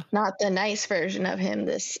 Yeah. Not the nice version of him,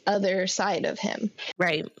 this other side of him.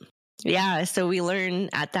 Right. Yeah. So we learn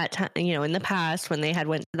at that time, in the past when they had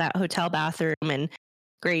went to that hotel bathroom and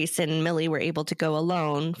Grace and Millie were able to go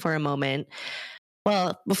alone for a moment.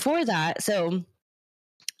 Well, before that, so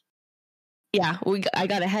yeah, I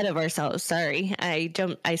got ahead of ourselves. Sorry.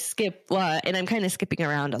 I skipped, and I'm kind of skipping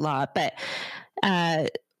around a lot, but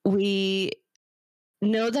we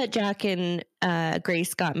know that Jack and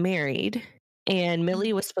Grace got married, and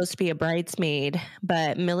Millie was supposed to be a bridesmaid,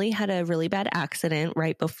 but Millie had a really bad accident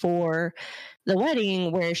right before the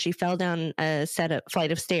wedding where she fell down a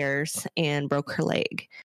flight of stairs and broke her leg.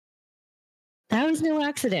 That was no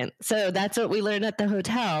accident. So that's what we learned at the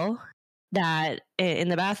hotel, that in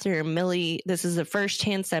the bathroom, this is the first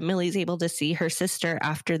chance that Millie's able to see her sister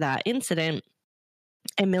after that incident.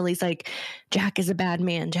 And Millie's like, Jack is a bad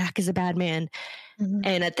man. Jack is a bad man.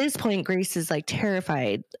 And at this point, Grace is like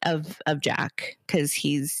terrified of Jack because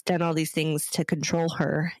he's done all these things to control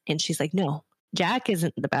her. And she's like, no, Jack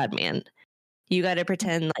isn't the bad man. You got to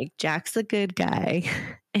pretend like Jack's the good guy.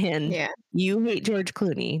 And you hate George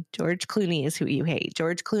Clooney. George Clooney is who you hate.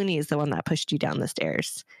 George Clooney is the one that pushed you down the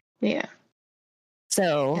stairs. Yeah.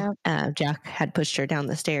 So Jack had pushed her down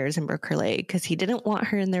the stairs and broke her leg because he didn't want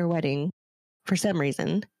her in their wedding for some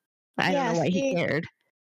reason. I don't know why he cared.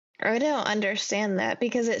 I don't understand that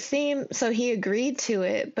because it seemed so he agreed to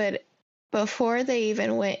it, but before they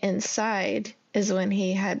even went inside is when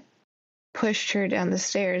he had pushed her down the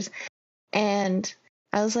stairs. And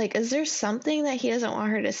I was like, is there something that he doesn't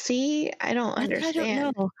want her to see? I don't understand. I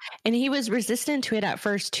don't know. And he was resistant to it at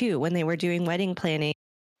first, too, when they were doing wedding planning.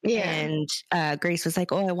 Yeah. And Grace was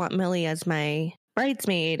like, oh, I want Millie as my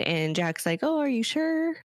bridesmaid. And Jack's like, oh, are you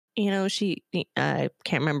sure? She can't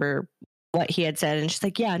remember what he had said. And she's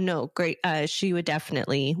like, yeah, no, great. She would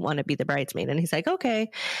definitely want to be the bridesmaid. And he's like, okay.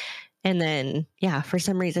 And then, yeah, for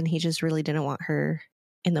some reason, he just really didn't want her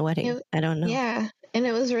in the wedding. I don't know. Yeah. And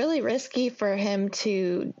it was really risky for him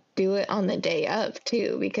to do it on the day of,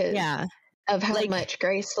 too, because of how much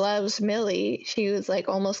Grace loves Millie. She was like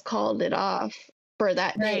almost called it off for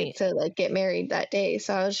that day to like get married that day.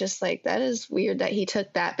 So I was just like, that is weird that he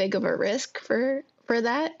took that big of a risk for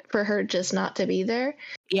her just not to be there.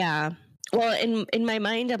 Yeah. Well, in my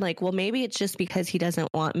mind, I'm like, well, maybe it's just because he doesn't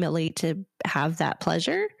want Millie to have that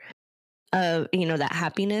pleasure of, that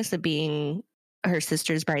happiness of being her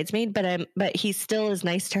sister's bridesmaid. But he still is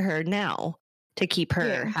nice to her now to keep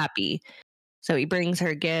her happy. So he brings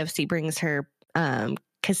her gifts. He brings her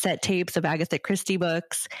cassette tapes of Agatha Christie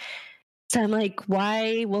books. So I'm like,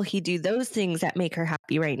 why will he do those things that make her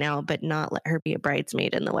happy right now, but not let her be a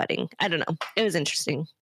bridesmaid in the wedding? I don't know. It was interesting.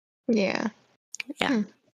 Yeah. Yeah.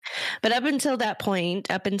 But up until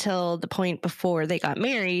the point before they got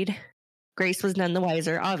married, Grace was none the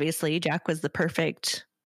wiser. Obviously, Jack was the perfect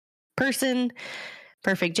person,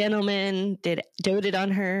 perfect gentleman, doted on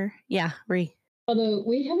her. Yeah, Ree. Although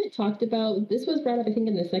we haven't talked about, this was brought up, I think,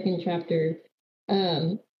 in the second chapter,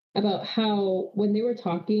 about how when they were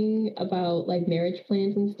talking about like marriage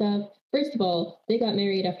plans and stuff, first of all, they got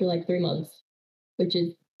married after like 3 months, which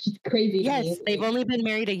is just crazy. Yes, they've only been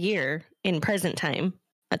married a year in present time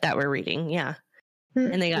that we're reading. Yeah.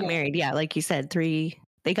 And they got married. Yeah, like you said,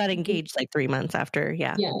 they got engaged like 3 months after.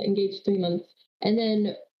 Yeah. Yeah, engaged 3 months. And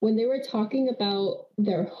then when they were talking about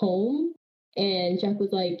their home, and Jack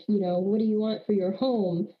was like, what do you want for your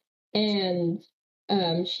home? And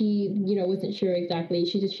she, wasn't sure exactly.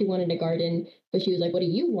 She wanted a garden, but she was like, what do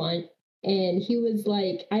you want? And he was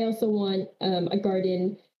like, I also want a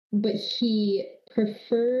garden, but he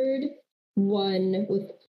preferred one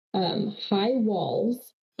with high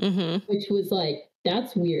walls, which was like,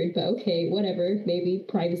 that's weird, but okay, whatever. Maybe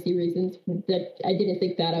privacy reasons. That I didn't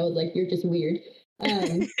think that. I was like, you're just weird.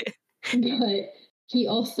 But he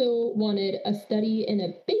also wanted a study and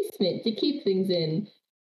a basement to keep things in.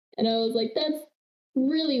 And I was like, that's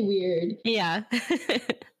really weird. Yeah.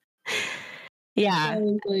 Yeah. I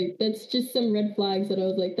was like, that's just some red flags that I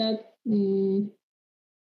was like, that.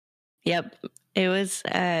 Yep. It was,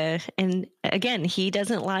 and again, he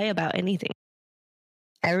doesn't lie about anything.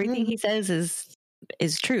 Everything he says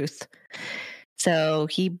is truth. So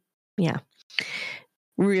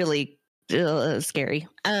really scary.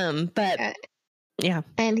 But yeah.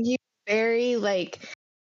 And he's very like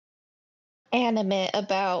animate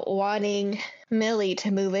about wanting Millie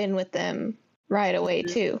to move in with them right away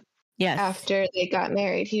too. Yes. After they got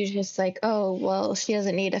married, he was just like, oh, well, she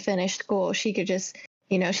doesn't need to finish school. She could just,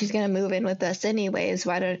 she's going to move in with us anyways.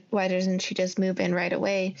 Why doesn't she just move in right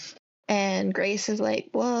away? And Grace is like,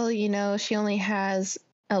 well, she only has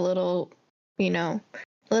a little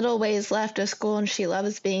ways left of school and she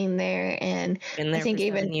loves being there. And I think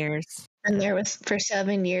even years. And there was for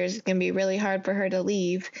 7 years, it's going to be really hard for her to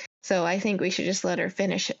leave. So I think we should just let her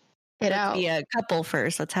finish it out. Be a couple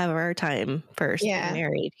first. Let's have our time first. Yeah.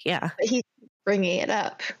 Married. Yeah. But he's bringing it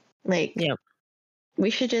up. Like,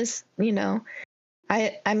 we should just,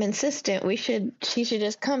 I'm insistent. She should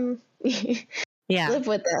just come live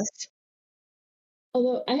with us.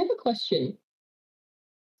 Although I have a question.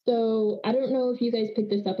 So I don't know if you guys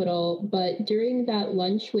picked this up at all, but during that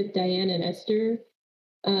lunch with Diane and Esther,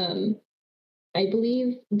 I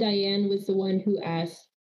believe Diane was the one who asked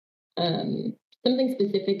something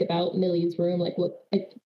specific about Millie's room, like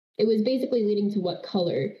it was basically leading to what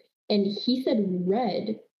color, and he said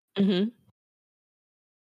red.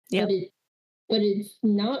 Yeah, but it's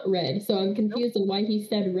not red, so I'm confused on why he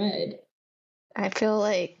said red. I feel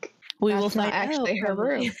like we will find actually her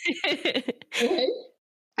room.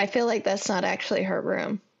 I feel like that's not actually her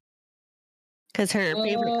room. Because her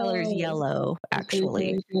favorite color is yellow,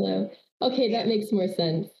 actually. Yellow. Okay, that makes more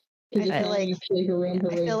sense. I feel like actually her room.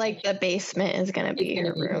 I feel like the basement is going to be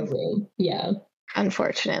her room. Yeah.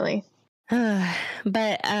 Unfortunately.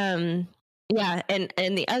 But yeah,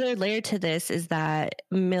 and the other layer to this is that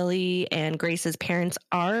Millie and Grace's parents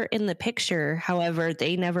are in the picture. However,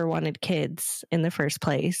 they never wanted kids in the first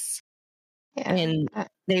place. Yeah. And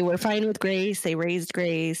they were fine with Grace. They raised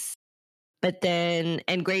Grace. But then,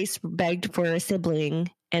 and Grace begged for a sibling,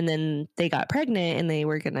 and then they got pregnant and they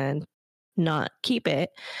were going to not keep it.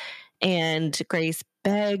 And Grace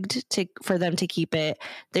begged for them to keep it.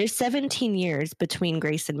 There's 17 years between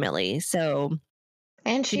Grace and Millie. So,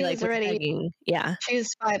 and she was already, begging. Yeah. She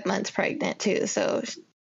was 5 months pregnant too. So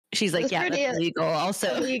she's like, yeah, that's illegal.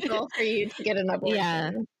 Also illegal for you to get an abortion.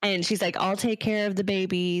 Yeah. And she's like, I'll take care of the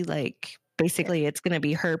baby. Like, basically, it's going to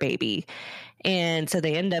be her baby. And so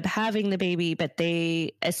they end up having the baby, but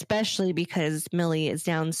they, especially because Millie is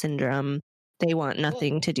Down syndrome, they want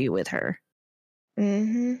nothing to do with her.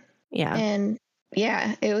 Mm-hmm. Yeah. And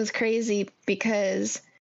yeah, it was crazy because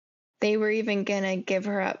they were even going to give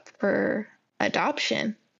her up for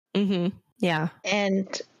adoption. Mm-hmm. Yeah.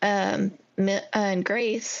 And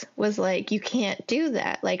Grace was like, you can't do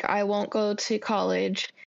that. Like, I won't go to college.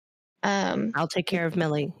 I'll take care of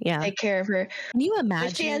Millie. Yeah. Take care of her. Can you imagine?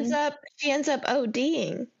 But she ends up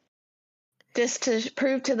ODing just to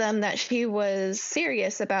prove to them that she was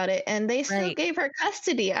serious about it, and they still gave her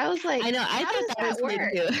custody. I was like, I know. I thought that was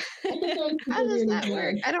weird too. How does that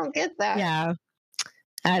work? I don't get that. Yeah.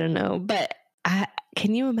 I don't know, but I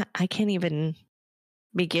can't even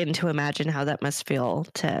begin to imagine how that must feel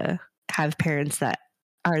to have parents that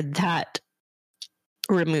are that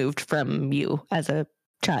removed from you as a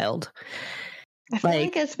child. I feel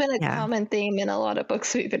like it's been a common theme in a lot of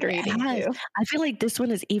books we've been reading too. I feel like this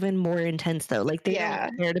one is even more intense though. Like they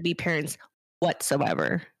don't care to be parents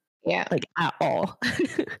whatsoever. Yeah. Like at all.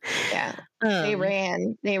 Yeah. They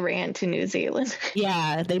ran to New Zealand.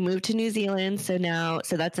 Yeah, they moved to New Zealand. So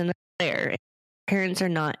that's another there. Parents are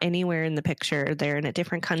not anywhere in the picture. They're in a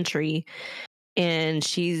different country. And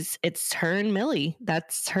it's her and Millie.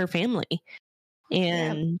 That's her family.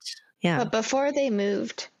 And yeah. But before they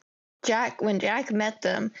moved, when Jack met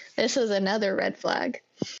them, this was another red flag.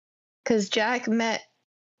 Because Jack met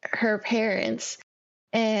her parents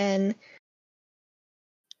and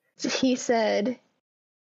he said,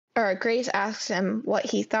 or Grace asked him what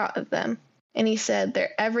he thought of them. And he said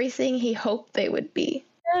they're everything he hoped they would be.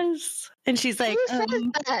 Yes. And she's like, who said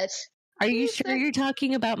that? Are you sure you're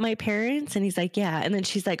talking about my parents? And he's like, yeah. And then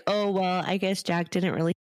she's like, oh, well, I guess Jack didn't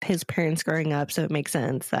really have his parents growing up. So it makes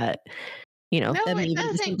sense that, no, it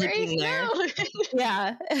doesn't, Grace, no.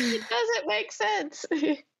 Yeah. It doesn't make sense.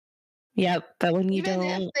 Yep. But when you Even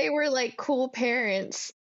don't. if they were like cool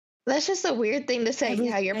parents, that's just a weird thing to say.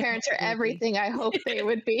 Yeah, your parents are everything I hope they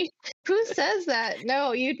would be. Who says that?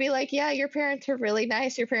 No, you'd be like, yeah, your parents are really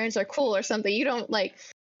nice. Your parents are cool or something. You don't like,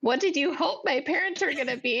 what did you hope my parents are going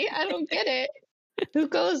to be? I don't get it. Who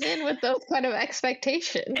goes in with those kind of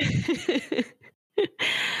expectations?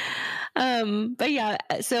 But yeah,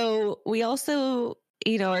 so we also,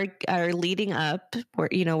 are leading up,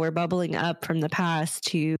 we're bubbling up from the past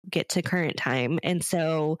to get to current time. And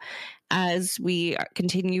so as we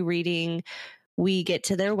continue reading, we get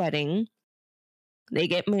to their wedding. They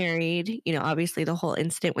get married. Obviously the whole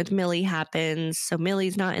incident with Millie happens. So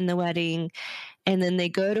Millie's not in the wedding. And then they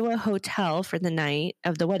go to a hotel for the night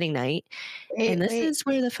of the wedding night. And this is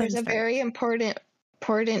where the fun starts. There's a very important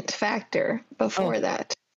factor before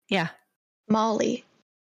that. Yeah. Molly.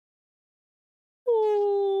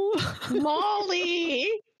 Ooh. Molly.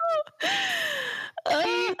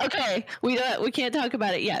 Okay. We can't talk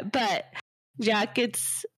about it yet, but Jack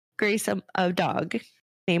gets Grace a dog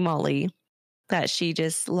named Molly that she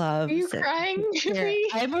just loves. Are you crying?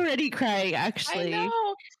 I'm already crying, actually. I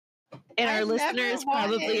know. And our listeners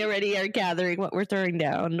probably already are gathering what we're throwing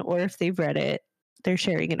down, or if they've read it, they're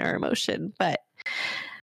sharing in our emotion. But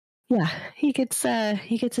yeah, he gets a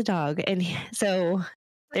dog, and so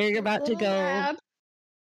they're about to go.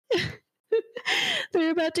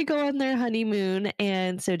 They're about to go on their honeymoon,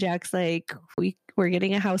 and so Jack's like, we're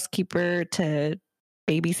getting a housekeeper to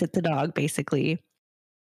babysit the dog, basically.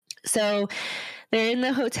 So they're in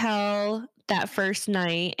the hotel that first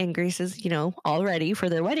night, and Grace is, all ready for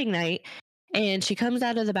their wedding night. And she comes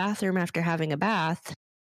out of the bathroom after having a bath,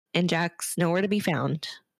 and Jack's nowhere to be found.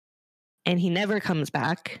 And he never comes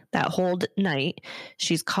back that whole night.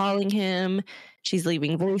 She's calling him. She's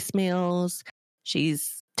leaving voicemails.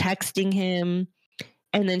 She's texting him.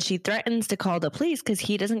 And then she threatens to call the police because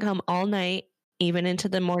he doesn't come all night, even into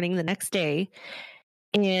the morning the next day.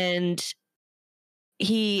 And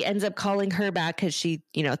he ends up calling her back because she,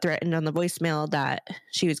 threatened on the voicemail that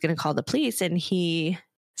she was going to call the police. And he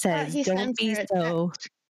says, don't be so...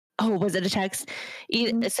 Oh, was it a text?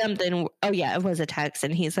 Something. Oh, yeah, it was a text.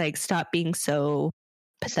 And he's like, stop being so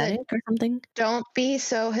pathetic or something. Don't be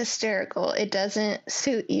so hysterical. It doesn't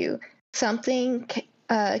suit you. Something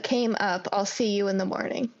came up. I'll see you in the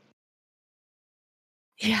morning.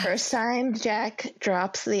 Yeah. First time Jack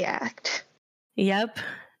drops the act. Yep.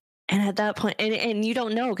 And at that point, and you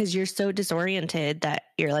don't know because you're so disoriented that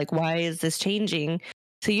you're like, why is this changing?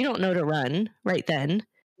 So you don't know to run right then.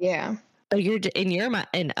 Yeah. But you're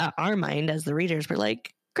in our mind as the readers, we're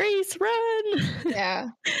like, Grace, run. Yeah.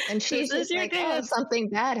 And she's This is just your like, oh, chance. something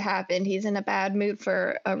bad happened. He's in a bad mood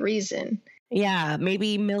for a reason. Yeah,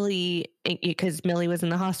 maybe Millie, because Millie was in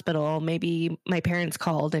the hospital. Maybe my parents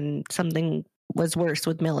called and something was worse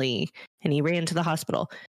with Millie and he ran to the hospital.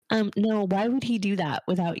 No, why would he do that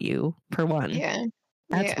without you, for one? Yeah.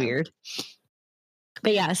 That's weird.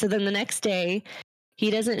 But yeah, so then the next day,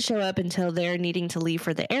 he doesn't show up until they're needing to leave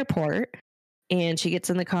for the airport. And she gets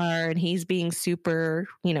in the car and he's being super,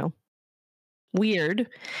 weird.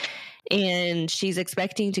 And she's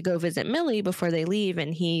expecting to go visit Millie before they leave.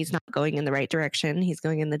 And he's not going in the right direction. He's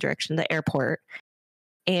going in the direction of the airport.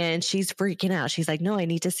 And she's freaking out. She's like, no, I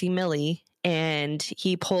need to see Millie. And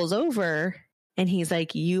he pulls over and he's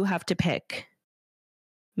like, you have to pick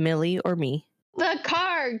Millie or me. The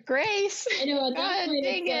car, Grace. I know, at that point,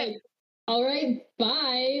 it's like, all right,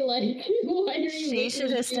 bye. Like, why are you? She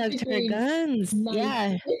should have stuck to her guns.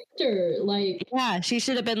 My sister, yeah, she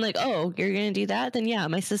should have been like, oh, you're going to do that? Then yeah,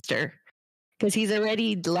 my sister. Because he's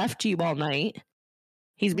already left you all night.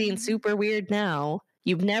 He's being super weird now.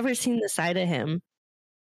 You've never seen the side of him.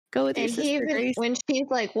 Go with your sister, Grace. When she's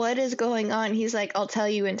like, what is going on? He's like, I'll tell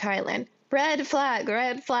you in Thailand. Red flag,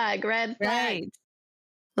 red flag, red flag. Right.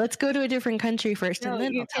 Let's go to a different country first and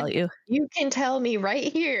then I'll tell you. You can tell me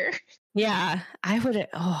right here. Yeah, I would have.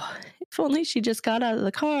 Oh, if only she just got out of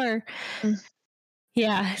the car.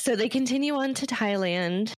 Yeah, so they continue on to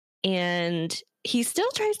Thailand and he still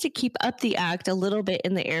tries to keep up the act a little bit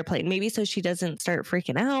in the airplane, maybe so she doesn't start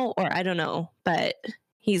freaking out, or I don't know, but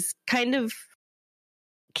he's kind of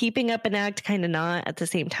keeping up an act, kind of not at the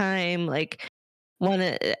same time. Like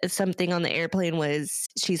something on the airplane was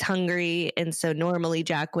she's hungry, and so normally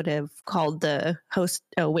Jack would have called the host.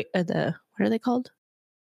 What are they called?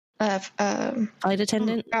 Flight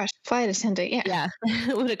attendant. Oh gosh, flight attendant. Yeah.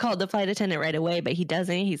 Would have called the flight attendant right away, but he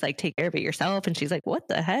doesn't. He's like, take care of it yourself. And she's like, what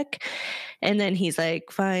the heck? And then he's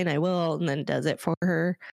like, fine, I will. And then does it for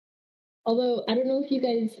her. Although I don't know if you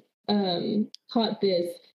guys caught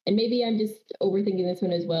this, and maybe I'm just overthinking this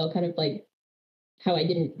one as well, kind of like how I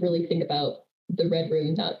didn't really think about the red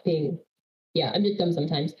room not being, I'm just dumb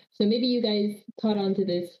sometimes. So maybe you guys caught on to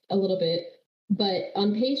this a little bit, but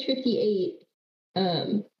on page 58,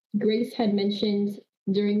 Grace had mentioned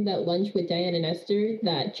during that lunch with Diane and Esther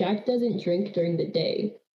that Jack doesn't drink during the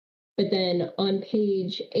day. But then on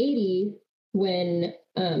page 80, when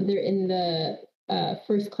they're in the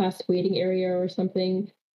first class waiting area or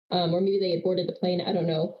something, or maybe they had boarded the plane, I don't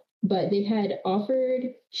know, but they had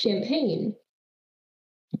offered champagne.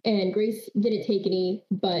 And Grace didn't take any,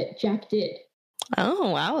 but Jack did. Oh,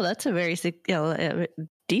 wow. That's a very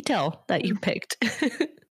detail that you picked.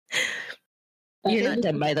 You're not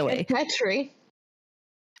dumb, by the way. Petri.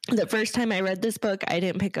 The first time I read this book, I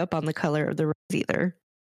didn't pick up on the color of the rose either.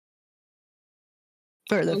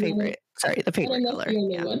 Or the favorite. Sorry, the favorite color.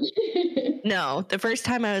 Yeah. No, the first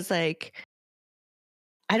time I was like,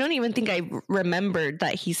 I don't even think I remembered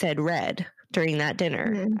that he said red during that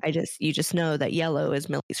dinner. Mm-hmm. You just know that yellow is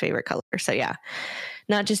Millie's favorite color. So yeah,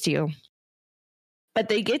 not just you. But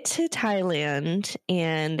they get to Thailand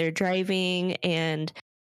and they're driving and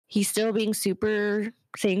he's still being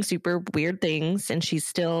saying super weird things, and she's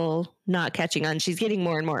still not catching on. She's getting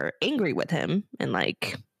more and more angry with him and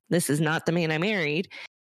like, this is not the man I married.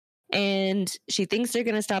 And she thinks they're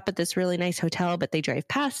going to stop at this really nice hotel, but they drive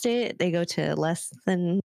past it. They go to less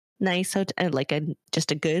than nice hotel, like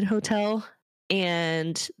just a good hotel,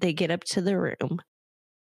 and they get up to the room.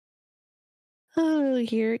 Oh,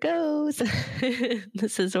 here it goes.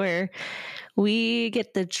 This is where we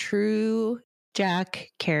get the true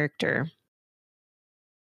Jack character.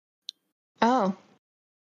 Oh.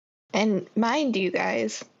 And mind you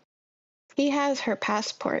guys, he has her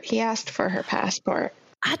passport. He asked for her passport.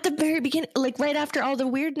 At the very beginning, like right after all the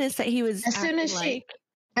weirdness that he was as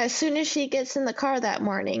soon as she gets in the car that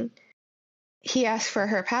morning, he asked for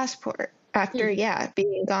her passport after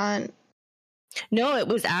being gone. No, it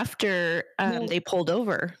was after they pulled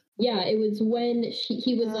over. Yeah, it was when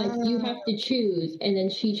he was like, you have to choose, and then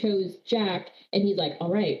she chose Jack, and he's like,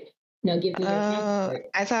 all right, now give me your passport.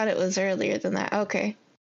 I thought it was earlier than that. Okay.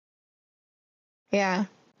 Yeah,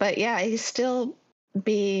 but yeah, he's still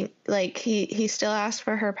being like, he still asked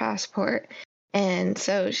for her passport, and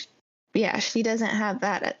so she doesn't have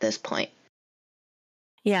that at this point.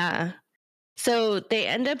 Yeah, so they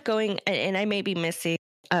end up going, and I may be missing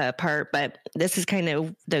a part, but this is kind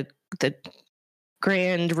of the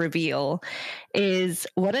grand reveal is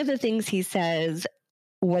one of the things he says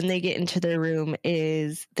when they get into their room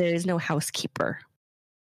is there is no housekeeper.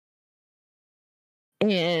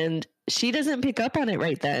 And she doesn't pick up on it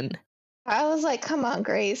right then. I was like, come on,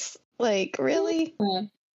 Grace. Like, really?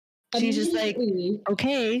 She's just like,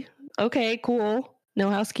 okay, cool. No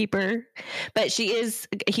housekeeper. But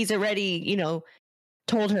he's already,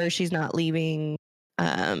 told her she's not leaving.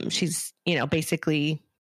 She's, basically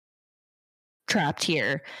trapped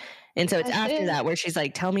here. And so it's after that where she's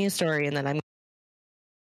like, tell me a story and then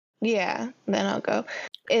then I'll go.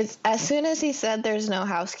 It's as soon as he said there's no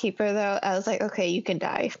housekeeper though, I was like, okay, you can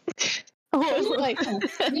die. Like,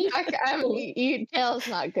 Dale's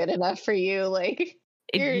not good enough for you. Like,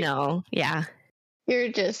 you're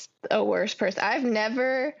just a worse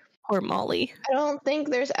person. Poor Molly. I don't think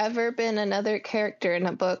there's ever been another character in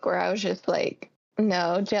a book where I was just like,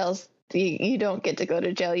 no, jail's, you don't get to go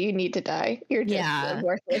to jail. You need to die. You're just a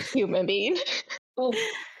worthless human being. So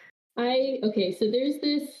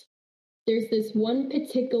there's this one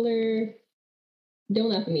particular, don't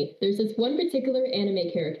laugh at me. There's this one particular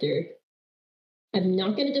anime character. I'm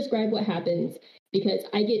not going to describe what happens because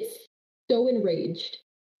I get so enraged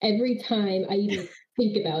every time I even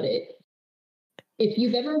think about it. If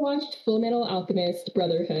you've ever watched Full Metal Alchemist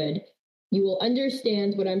Brotherhood, you will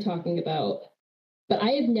understand what I'm talking about. But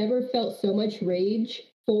I have never felt so much rage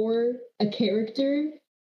for a character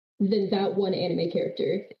than that one anime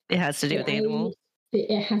character. It has to do with animals?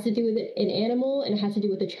 It has to do with an animal, and it has to do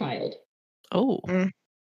with a child. Oh.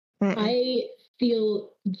 I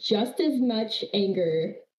feel just as much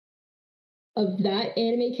anger of that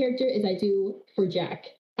anime character as I do for Jack.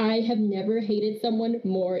 I have never hated someone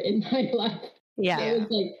more in my life. Yeah. I was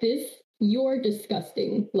like, you're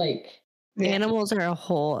disgusting. Like, animals are a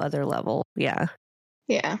whole other level. Yeah.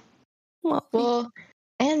 Yeah. Well,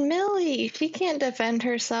 and Millie, she can't defend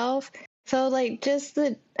herself. So, like,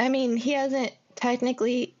 he hasn't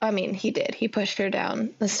technically, he did. He pushed her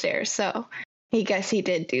down the stairs. So, he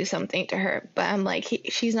did do something to her. But I'm like,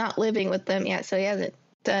 she's not living with them yet. So, he hasn't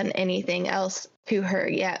done anything else to her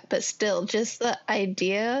yet. But still, just the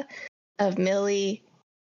idea of Millie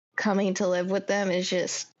coming to live with them is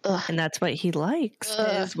just, ugh. And that's what he likes,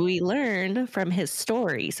 as we learned from his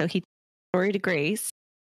story. So, he told the story to Grace.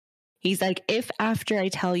 He's like, if after I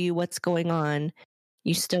tell you what's going on,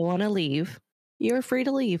 you still want to leave, you're free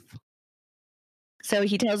to leave. So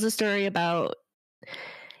he tells a story about,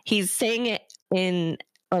 he's saying it in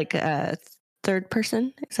like a third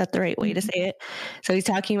person. Is that the right way to say it? So he's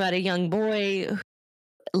talking about a young boy who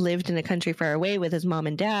lived in a country far away with his mom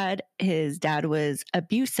and dad. His dad was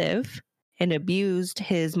abusive and abused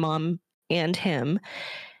his mom and him.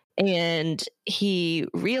 And he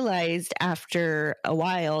realized after a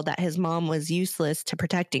while that his mom was useless to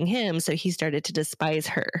protecting him. So he started to despise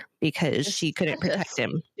her because she couldn't protect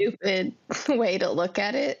him. Stupid way to look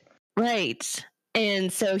at it. Right.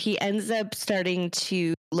 And so he ends up starting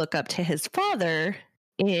to look up to his father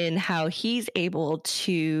in how he's able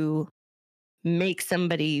to make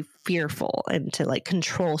somebody fearful and to like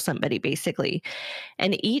control somebody basically.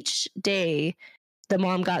 And each day the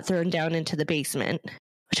mom got thrown down into the basement,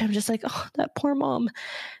 which I'm just like, oh, that poor mom.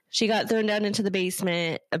 She got thrown down into the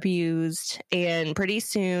basement, abused, and pretty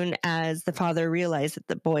soon as the father realized that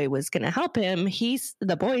the boy was going to help him,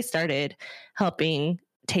 the boy started helping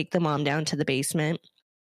take the mom down to the basement.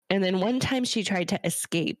 And then one time she tried to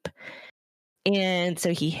escape. And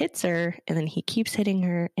so he hits her, and then he keeps hitting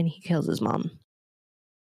her, and he kills his mom.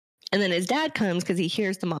 And then his dad comes because he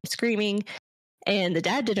hears the mom screaming, and the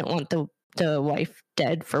dad didn't want the wife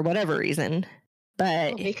dead for whatever reason.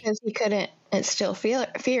 But because he couldn't instill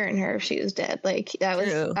fear in her if she was dead. Like that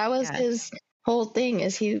was his whole thing,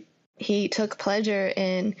 is he took pleasure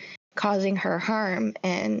in causing her harm,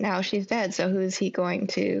 and now she's dead. So who's he going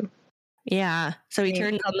to? Yeah. So he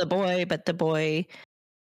turns on the boy, but the boy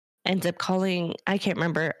ends up calling, I can't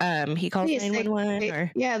remember. He calls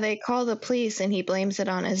 911 they call the police and he blames it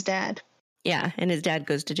on his dad. Yeah, and his dad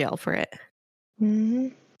goes to jail for it. Mm-hmm.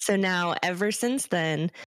 So now, ever since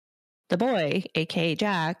then, the boy, aka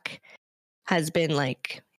Jack, has been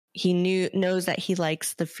like, he knows that he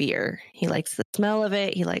likes the fear. He likes the smell of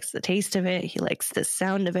it. He likes the taste of it. He likes the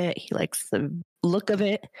sound of it. He likes the look of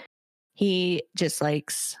it. He just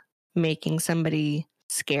likes making somebody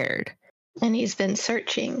scared. And he's been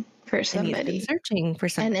searching for somebody.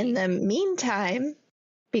 And in the meantime,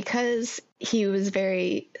 because he was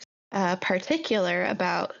very particular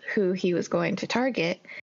about who he was going to target,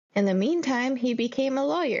 in the meantime, he became a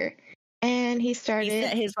lawyer. And he set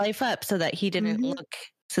his life up so that he didn't look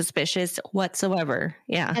suspicious whatsoever.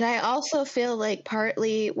 Yeah. And I also feel like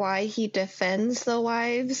partly why he defends the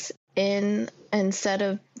wives instead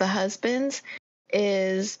of the husbands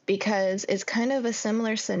is because it's kind of a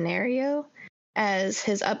similar scenario as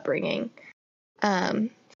his upbringing.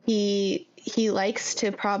 He likes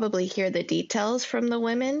to probably hear the details from the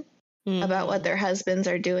women about what their husbands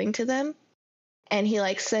are doing to them. And he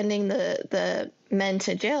likes sending the men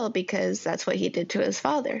to jail because that's what he did to his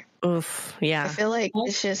father. Oof, yeah. I feel like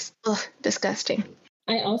it's just disgusting.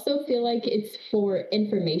 I also feel like it's for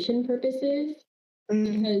information purposes,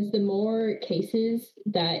 because the more cases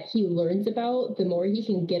that he learns about, the more he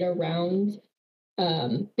can get around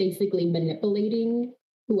basically manipulating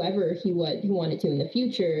whoever he wanted to in the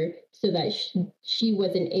future, so that she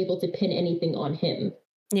wasn't able to pin anything on him.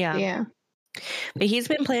 Yeah. But he's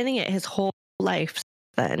been planning it his whole life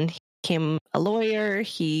then. He became a lawyer.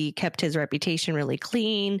 He kept his reputation really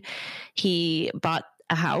clean. He bought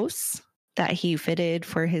a house that he fitted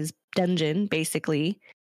for his dungeon, basically.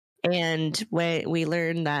 And when we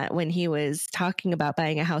learned that when he was talking about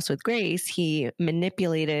buying a house with Grace, he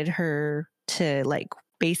manipulated her to like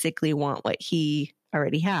basically want what he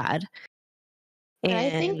already had.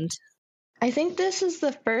 And I think this is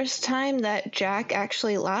the first time that Jack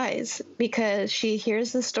actually lies, because she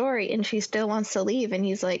hears the story and she still wants to leave. And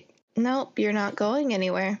he's like, nope, you're not going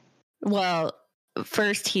anywhere. Well,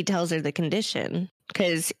 first he tells her the condition,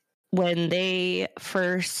 because when they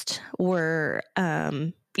first were,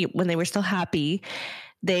 when they were still happy,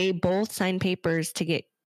 they both signed papers to get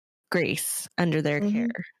Grace under their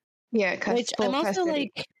care. Yeah, which I'm also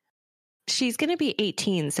like, she's going to be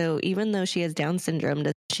 18. So even though she has Down syndrome,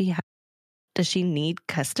 does she need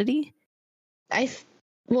custody? If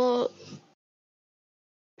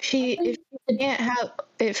she's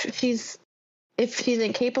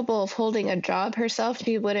incapable of holding a job herself,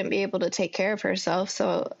 she wouldn't be able to take care of herself.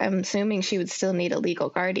 So I'm assuming she would still need a legal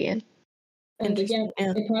guardian.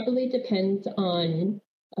 It probably depends on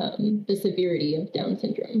the severity of Down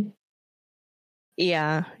syndrome.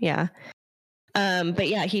 Yeah. But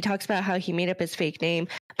yeah, he talks about how he made up his fake name.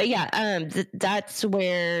 But yeah, that's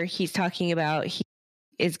where he's talking about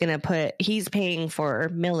he's paying for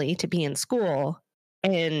Millie to be in school,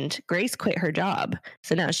 and Grace quit her job.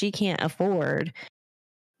 So now she can't afford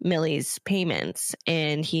Millie's payments,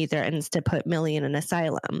 and he threatens to put Millie in an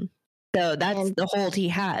asylum. So that's the hold he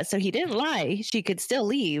has. So he didn't lie. She could still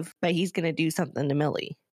leave, but he's going to do something to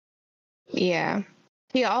Millie. Yeah.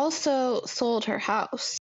 He also sold her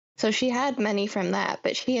house. So she had money from that,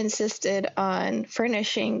 but she insisted on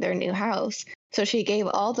furnishing their new house. So she gave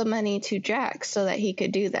all the money to Jack so that he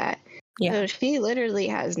could do that. Yeah. So she literally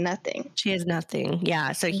has nothing. She has nothing.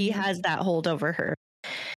 Yeah. So he has that hold over her.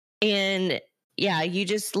 And yeah, you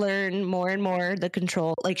just learn more and more the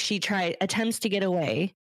control. Like she attempts to get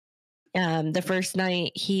away. The first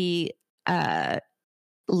night he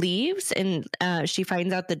leaves, and she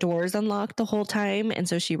finds out the door's unlocked the whole time. And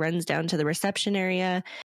so she runs down to the reception area,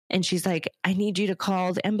 and she's like, I need you to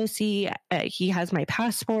call the embassy. He has my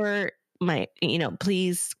passport.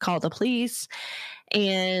 Please call the police.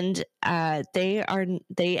 And they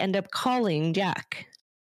end up calling Jack.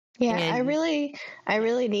 Yeah, I really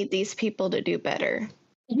need these people to do better.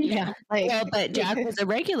 Yeah. But Jack was a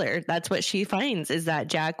regular. That's what she finds, is that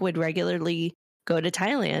Jack would regularly go to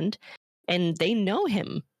Thailand, and they know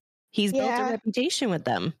him. He's built a reputation with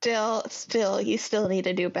them. Still, you still need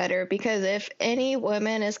to do better, because if any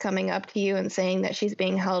woman is coming up to you and saying that she's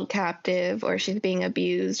being held captive or she's being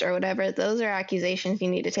abused or whatever, those are accusations you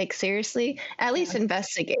need to take seriously. At least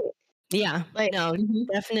investigate. Yeah.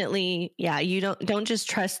 Definitely. Yeah. You don't just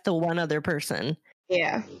trust the one other person.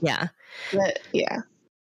 Yeah. Yeah. But yeah.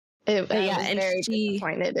 I was very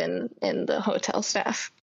disappointed in the hotel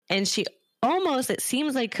staff. And she almost, it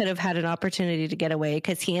seems like, could have had an opportunity to get away,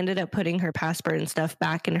 because he ended up putting her passport and stuff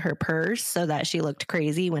back in her purse so that she looked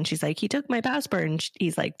crazy when she's like, he took my passport, and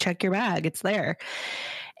he's like, check your bag, it's there.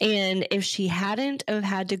 And if she hadn't have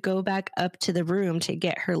had to go back up to the room to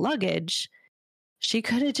get her luggage, she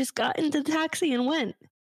could have just got into the taxi and went.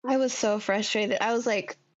 I was so frustrated. I was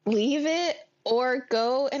like, leave it or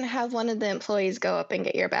go and have one of the employees go up and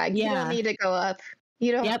get your bag. Yeah. You don't need to go up.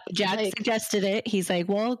 You don't. Yep. Jack suggested it. He's like,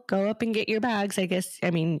 well, go up and get your bags. I guess,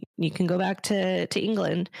 you can go back to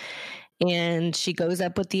England. And she goes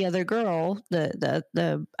up with the other girl,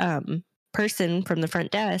 the person from the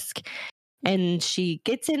front desk. And she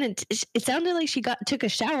gets in, and it sounded like she took a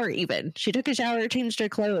shower even. She took a shower, changed her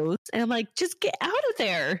clothes. And I'm like, just get out of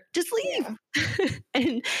there. Just leave. Yeah.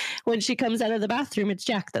 And when she comes out of the bathroom, it's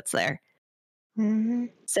Jack that's there. Mm-hmm.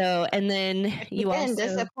 So, and then you also...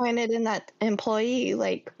 disappointed in that employee.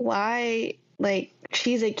 Like, why? Like,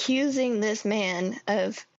 she's accusing this man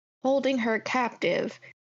of holding her captive,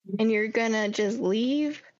 and you're gonna just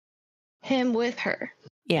leave him with her.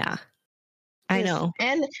 Yeah. I know.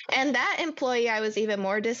 And that employee I was even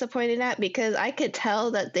more disappointed at, because I could tell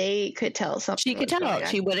that they could tell something. She could tell.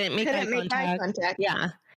 She wouldn't make eye contact. Yeah.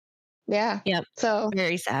 Yeah. Yep. So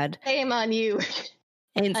very sad. Shame on you.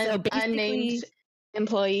 And so basically, unnamed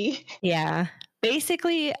employee. Yeah.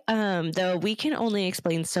 Basically, though, we can only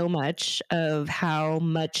explain so much of how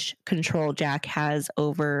much control Jack has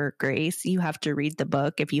over Grace. You have to read the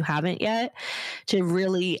book if you haven't yet to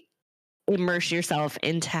really immerse yourself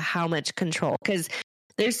into how much control. Because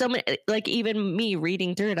there's so many, like even me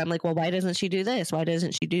reading through it, I'm like, well, why doesn't she do this? Why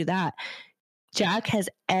doesn't she do that? Jack has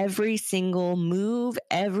every single move,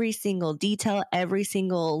 every single detail, every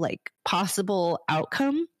single like possible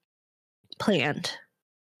outcome planned.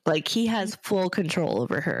 Like he has full control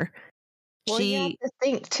over her. Well, you have to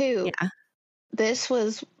think too. Yeah. This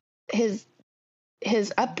was his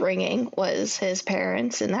upbringing was his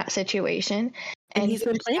parents in that situation, and he's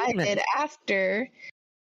been decided after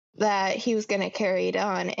that he was going to carry it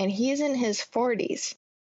on, and he's in his 40s.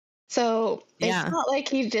 So it's not like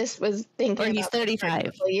he just was thinking. Or he's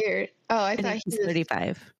 35 years. Oh, I thought he's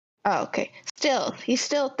 35. Oh, okay. He's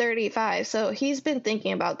still 35. So he's been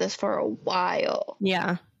thinking about this for a while.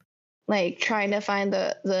 Yeah. Like trying to find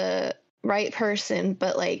the right person,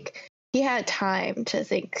 but like he had time to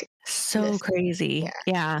think. So crazy.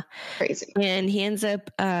 Yeah. Crazy. And he ends up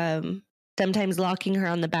sometimes locking her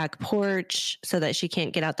on the back porch so that she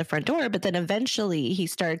can't get out the front door. But then eventually he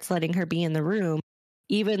starts letting her be in the room,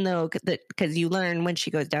 even though, because you learn when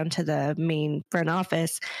she goes down to the main front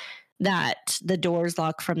office that the doors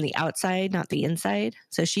lock from the outside, not the inside.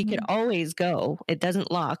 So she could always go. It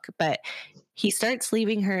doesn't lock, but he starts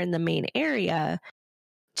leaving her in the main area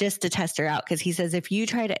just to test her out. Because he says, if you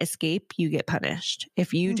try to escape, you get punished.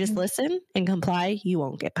 If you just listen and comply, you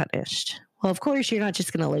won't get punished. Well, of course, you're not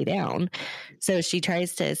just going to lay down. So she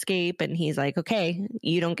tries to escape, and he's like, okay,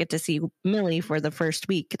 you don't get to see Millie for the first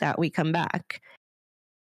week that we come back.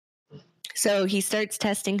 So he starts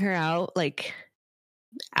testing her out, like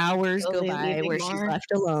hours go by where she's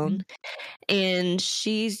left alone. And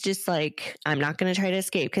she's just like, I'm not going to try to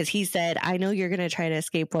escape. Because he said, I know you're going to try to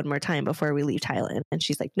escape one more time before we leave Thailand. And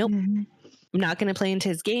she's like, nope, I'm not going to play into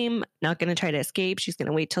his game. Not going to try to escape. She's going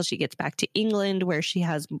to wait till she gets back to England where she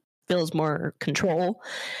feels more control.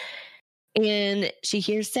 And she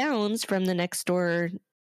hears sounds from the next door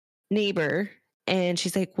neighbor. And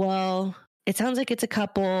she's like, well, it sounds like it's a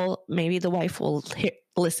couple. Maybe the wife will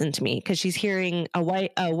listen to me, because she's hearing a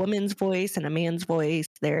woman's voice and a man's voice.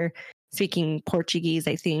 They're speaking Portuguese,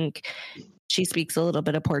 I think. She speaks a little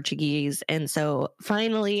bit of Portuguese. And so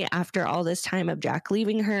finally, after all this time of Jack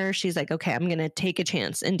leaving her, she's like, okay, I'm going to take a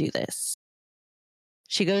chance and do this.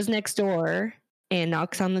 She goes next door and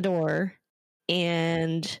knocks on the door,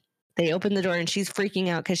 and they open the door, and she's freaking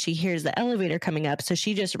out because she hears the elevator coming up. So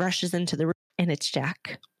she just rushes into the room, and it's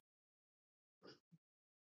Jack.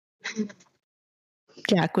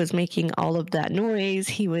 Jack was making all of that noise.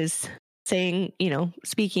 He was saying,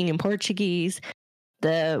 speaking in Portuguese.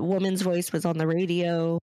 The woman's voice was on the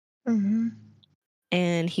radio.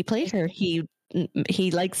 And he played her. He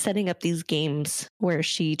likes setting up these games where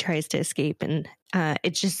she tries to escape, and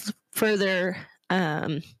it just further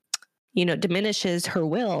diminishes her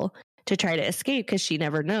will to try to escape, because she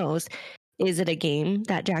never knows, is it a game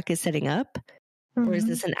that Jack is setting up, or is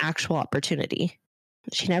this an actual opportunity?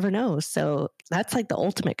 She never knows. So that's like the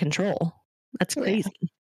ultimate control. That's crazy.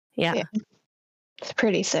 Yeah. It's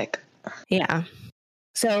pretty sick. Yeah.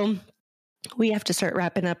 So we have to start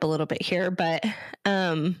wrapping up a little bit here, but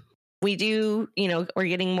we do, we're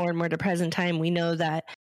getting more and more to present time. We know that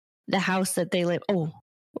the house that they live,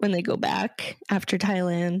 when they go back after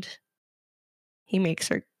Thailand, he makes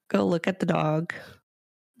her go look at the dog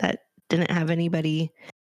that didn't have anybody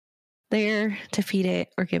there to feed it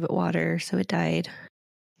or give it water, so it died.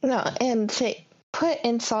 No, and to put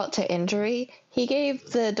insult to injury, he gave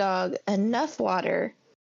the dog enough water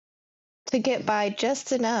to get by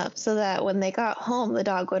just enough so that when they got home, the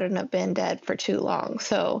dog wouldn't have been dead for too long.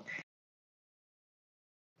 So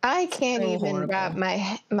I can't even wrap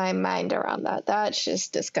my mind around that. That's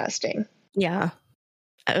just disgusting. Yeah.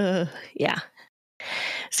 Yeah.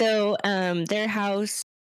 So their house,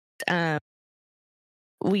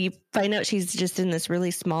 we find out she's just in this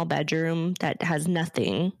really small bedroom that has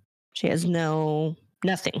nothing. She has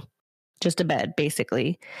nothing, just a bed,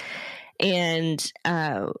 basically. And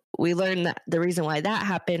we learned that the reason why that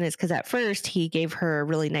happened is because at first he gave her a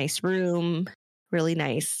really nice room, really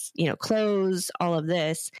nice, clothes, all of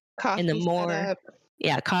this. Coffee and the more,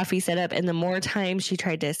 coffee set up. And the more times she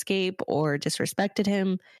tried to escape or disrespected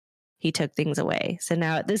him, he took things away. So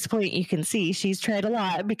now at this point, you can see she's tried a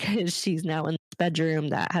lot because she's now in this bedroom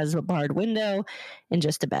that has a barred window and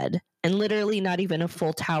just a bed. And literally not even a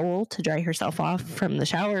full towel to dry herself off from the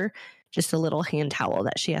shower, just a little hand towel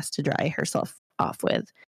that she has to dry herself off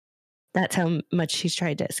with. That's how much she's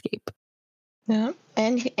tried to escape. Yeah.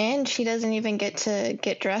 And she doesn't even get to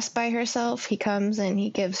get dressed by herself. He comes and he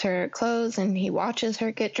gives her clothes and he watches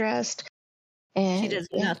her get dressed. And she does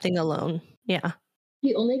nothing alone. Yeah.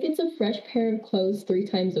 He only gets a fresh pair of clothes 3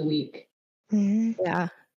 times a week. Mm-hmm. Yeah.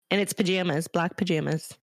 And it's pajamas, black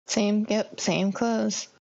pajamas. Same clothes.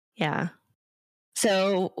 Yeah.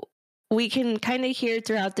 So we can kind of hear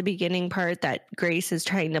throughout the beginning part that Grace is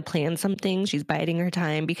trying to plan something. She's biding her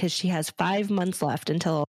time because she has 5 months left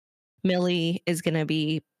until Millie is going to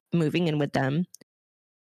be moving in with them.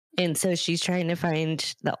 And so she's trying to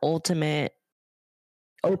find the ultimate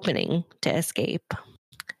opening to escape.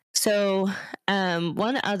 So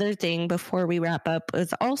one other thing before we wrap up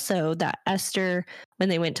was also that Esther, when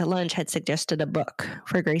they went to lunch, had suggested a book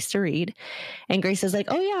for Grace to read. And Grace was like,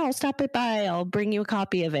 oh, yeah, I'll stop it by. I'll bring you a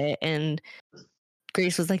copy of it. And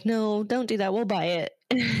Grace was like, no, don't do that. We'll buy it.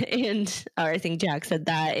 Or I think Jack said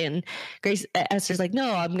that. And Esther's like,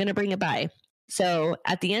 no, I'm going to bring it by. So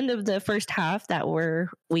at the end of the first half that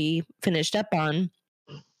we finished up on,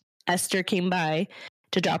 Esther came by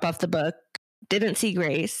to drop off the book. Didn't see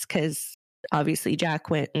Grace because obviously Jack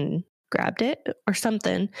went and grabbed it or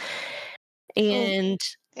something. And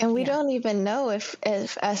we don't even know if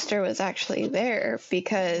Esther was actually there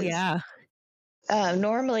because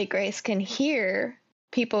normally Grace can hear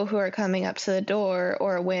people who are coming up to the door,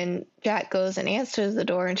 or when Jack goes and answers the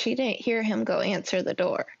door, and she didn't hear him go answer the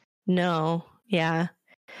door. No. Yeah.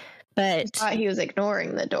 But I thought he was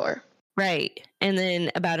ignoring the door. Right. And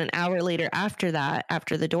then about an hour later after that,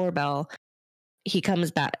 after the doorbell, he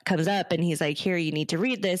comes up and he's like, here, you need to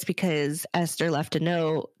read this because Esther left a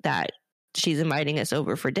note that she's inviting us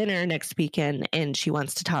over for dinner next weekend and she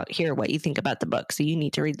wants to hear what you think about the book. So you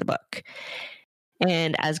need to read the book.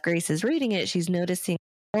 And as Grace is reading it, she's noticing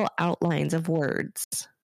little outlines of words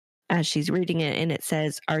as she's reading it. And it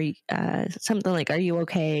says, something like, are you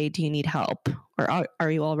okay? Do you need help? Or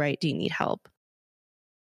are you all right? Do you need help?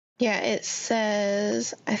 Yeah, it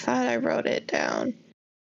says, I thought I wrote it down.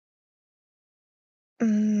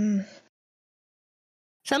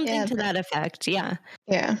 Something to that effect. Yeah.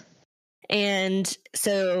 Yeah. And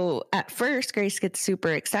so at first, Grace gets super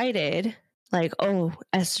excited. Like, oh,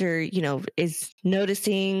 Esther, is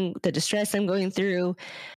noticing the distress I'm going through.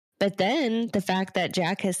 But then the fact that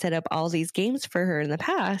Jack has set up all these games for her in the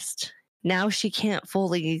past, now she can't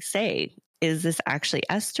fully say, is this actually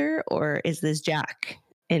Esther or is this Jack?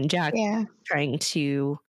 And Jack trying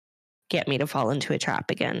to get me to fall into a trap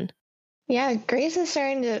again. Yeah, Grace is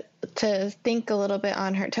starting to think a little bit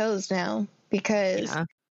on her toes now because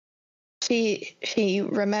she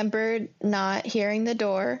remembered not hearing the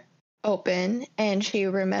door open, and she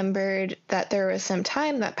remembered that there was some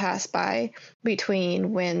time that passed by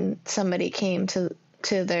between when somebody came to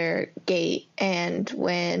their gate and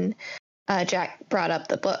when Jack brought up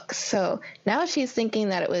the books. So now she's thinking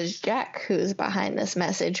that it was Jack who's behind this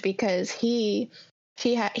message because he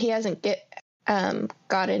hasn't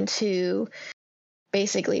gotten to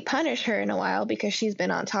basically punish her in a while because she's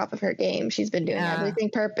been on top of her game. She's been doing everything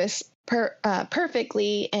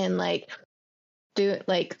perfectly and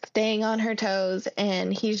staying on her toes,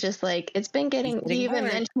 and he's just like, it's been getting he even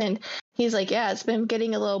mentioned, he's like, yeah, it's been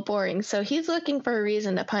getting a little boring. So he's looking for a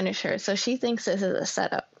reason to punish her. So she thinks this is a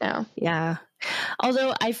setup now. Yeah.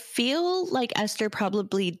 Although I feel like Esther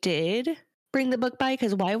probably did bring the book by,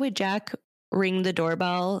 because why would Jack ring the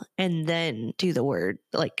doorbell and then do the word,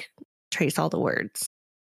 like trace all the words?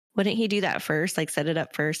 Wouldn't he do that first, like set it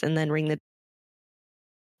up first and then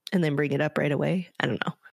and then bring it up right away? I don't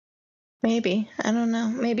know. Maybe. I don't know.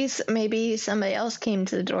 Maybe somebody else came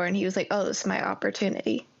to the door and he was like, oh, this is my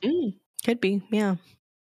opportunity. Could be. Yeah.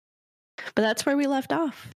 But that's where we left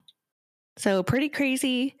off. So pretty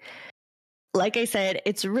crazy. Like I said,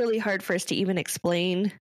 it's really hard for us to even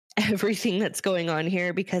explain everything that's going on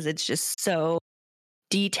here because it's just so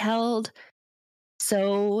detailed,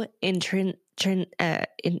 so intricate.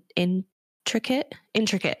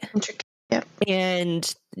 Yep.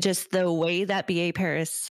 And just the way that B.A.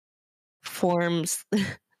 Paris forms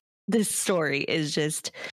this story is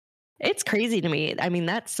just, it's crazy to me. I mean,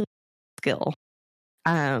 that's some skill.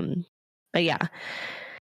 But yeah.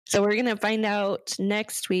 So we're going to find out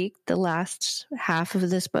next week, the last half of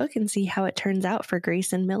this book, and see how it turns out for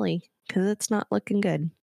Grace and Millie, because it's not looking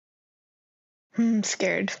good. I'm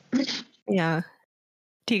scared. Yeah.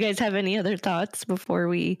 Do you guys have any other thoughts before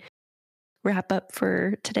we wrap up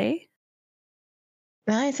for today?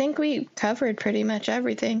 I think we covered pretty much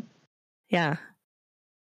everything. Yeah.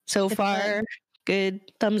 So far, good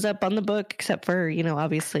thumbs up on the book, except for,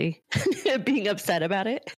 obviously being upset about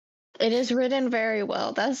it. It is written very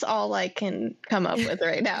well. That's all I can come up with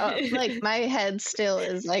right now. Like, my head still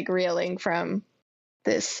is like reeling from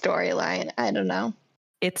this storyline. I don't know.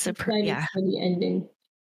 It's for the ending.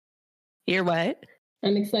 You're what?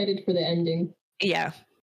 I'm excited for the ending. Yeah.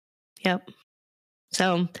 Yep.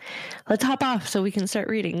 So let's hop off so we can start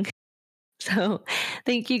reading. So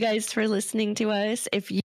thank you guys for listening to us. If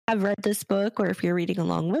you have read this book, or if you're reading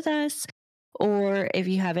along with us, or if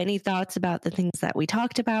you have any thoughts about the things that we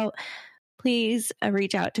talked about, please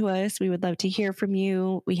reach out to us. We would love to hear from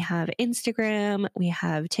you. We have Instagram, we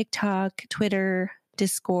have TikTok, Twitter,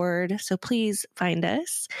 Discord. So please find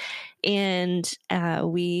us. And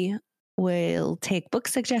we will take book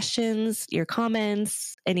suggestions, your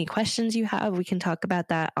comments, any questions you have. We can talk about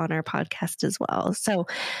that on our podcast as well. So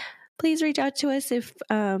please reach out to us if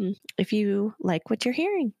you like what you're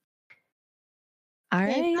hearing. All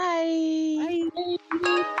right. Bye. Bye.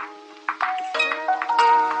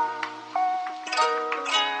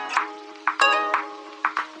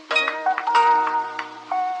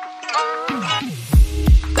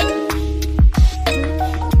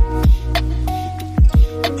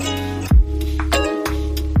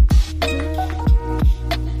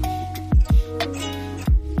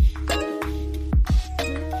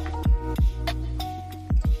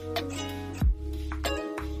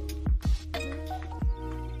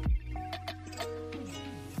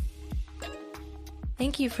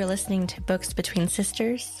 Thank you for listening to Books Between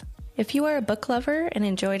Sisters. If you are a book lover and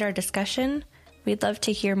enjoyed our discussion, we'd love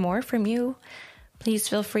to hear more from you. Please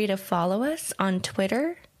feel free to follow us on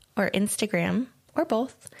Twitter or Instagram, or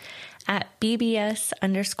both, at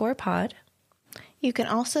 @BBS_pod. You can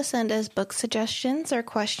also send us book suggestions or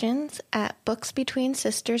questions at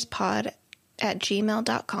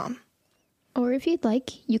booksbetweensisterspod@gmail.com. Or if you'd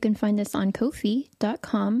like, you can find us on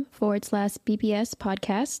ko-fi.com/BBS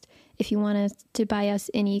podcast if you want to buy us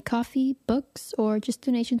any coffee, books, or just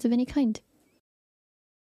donations of any kind.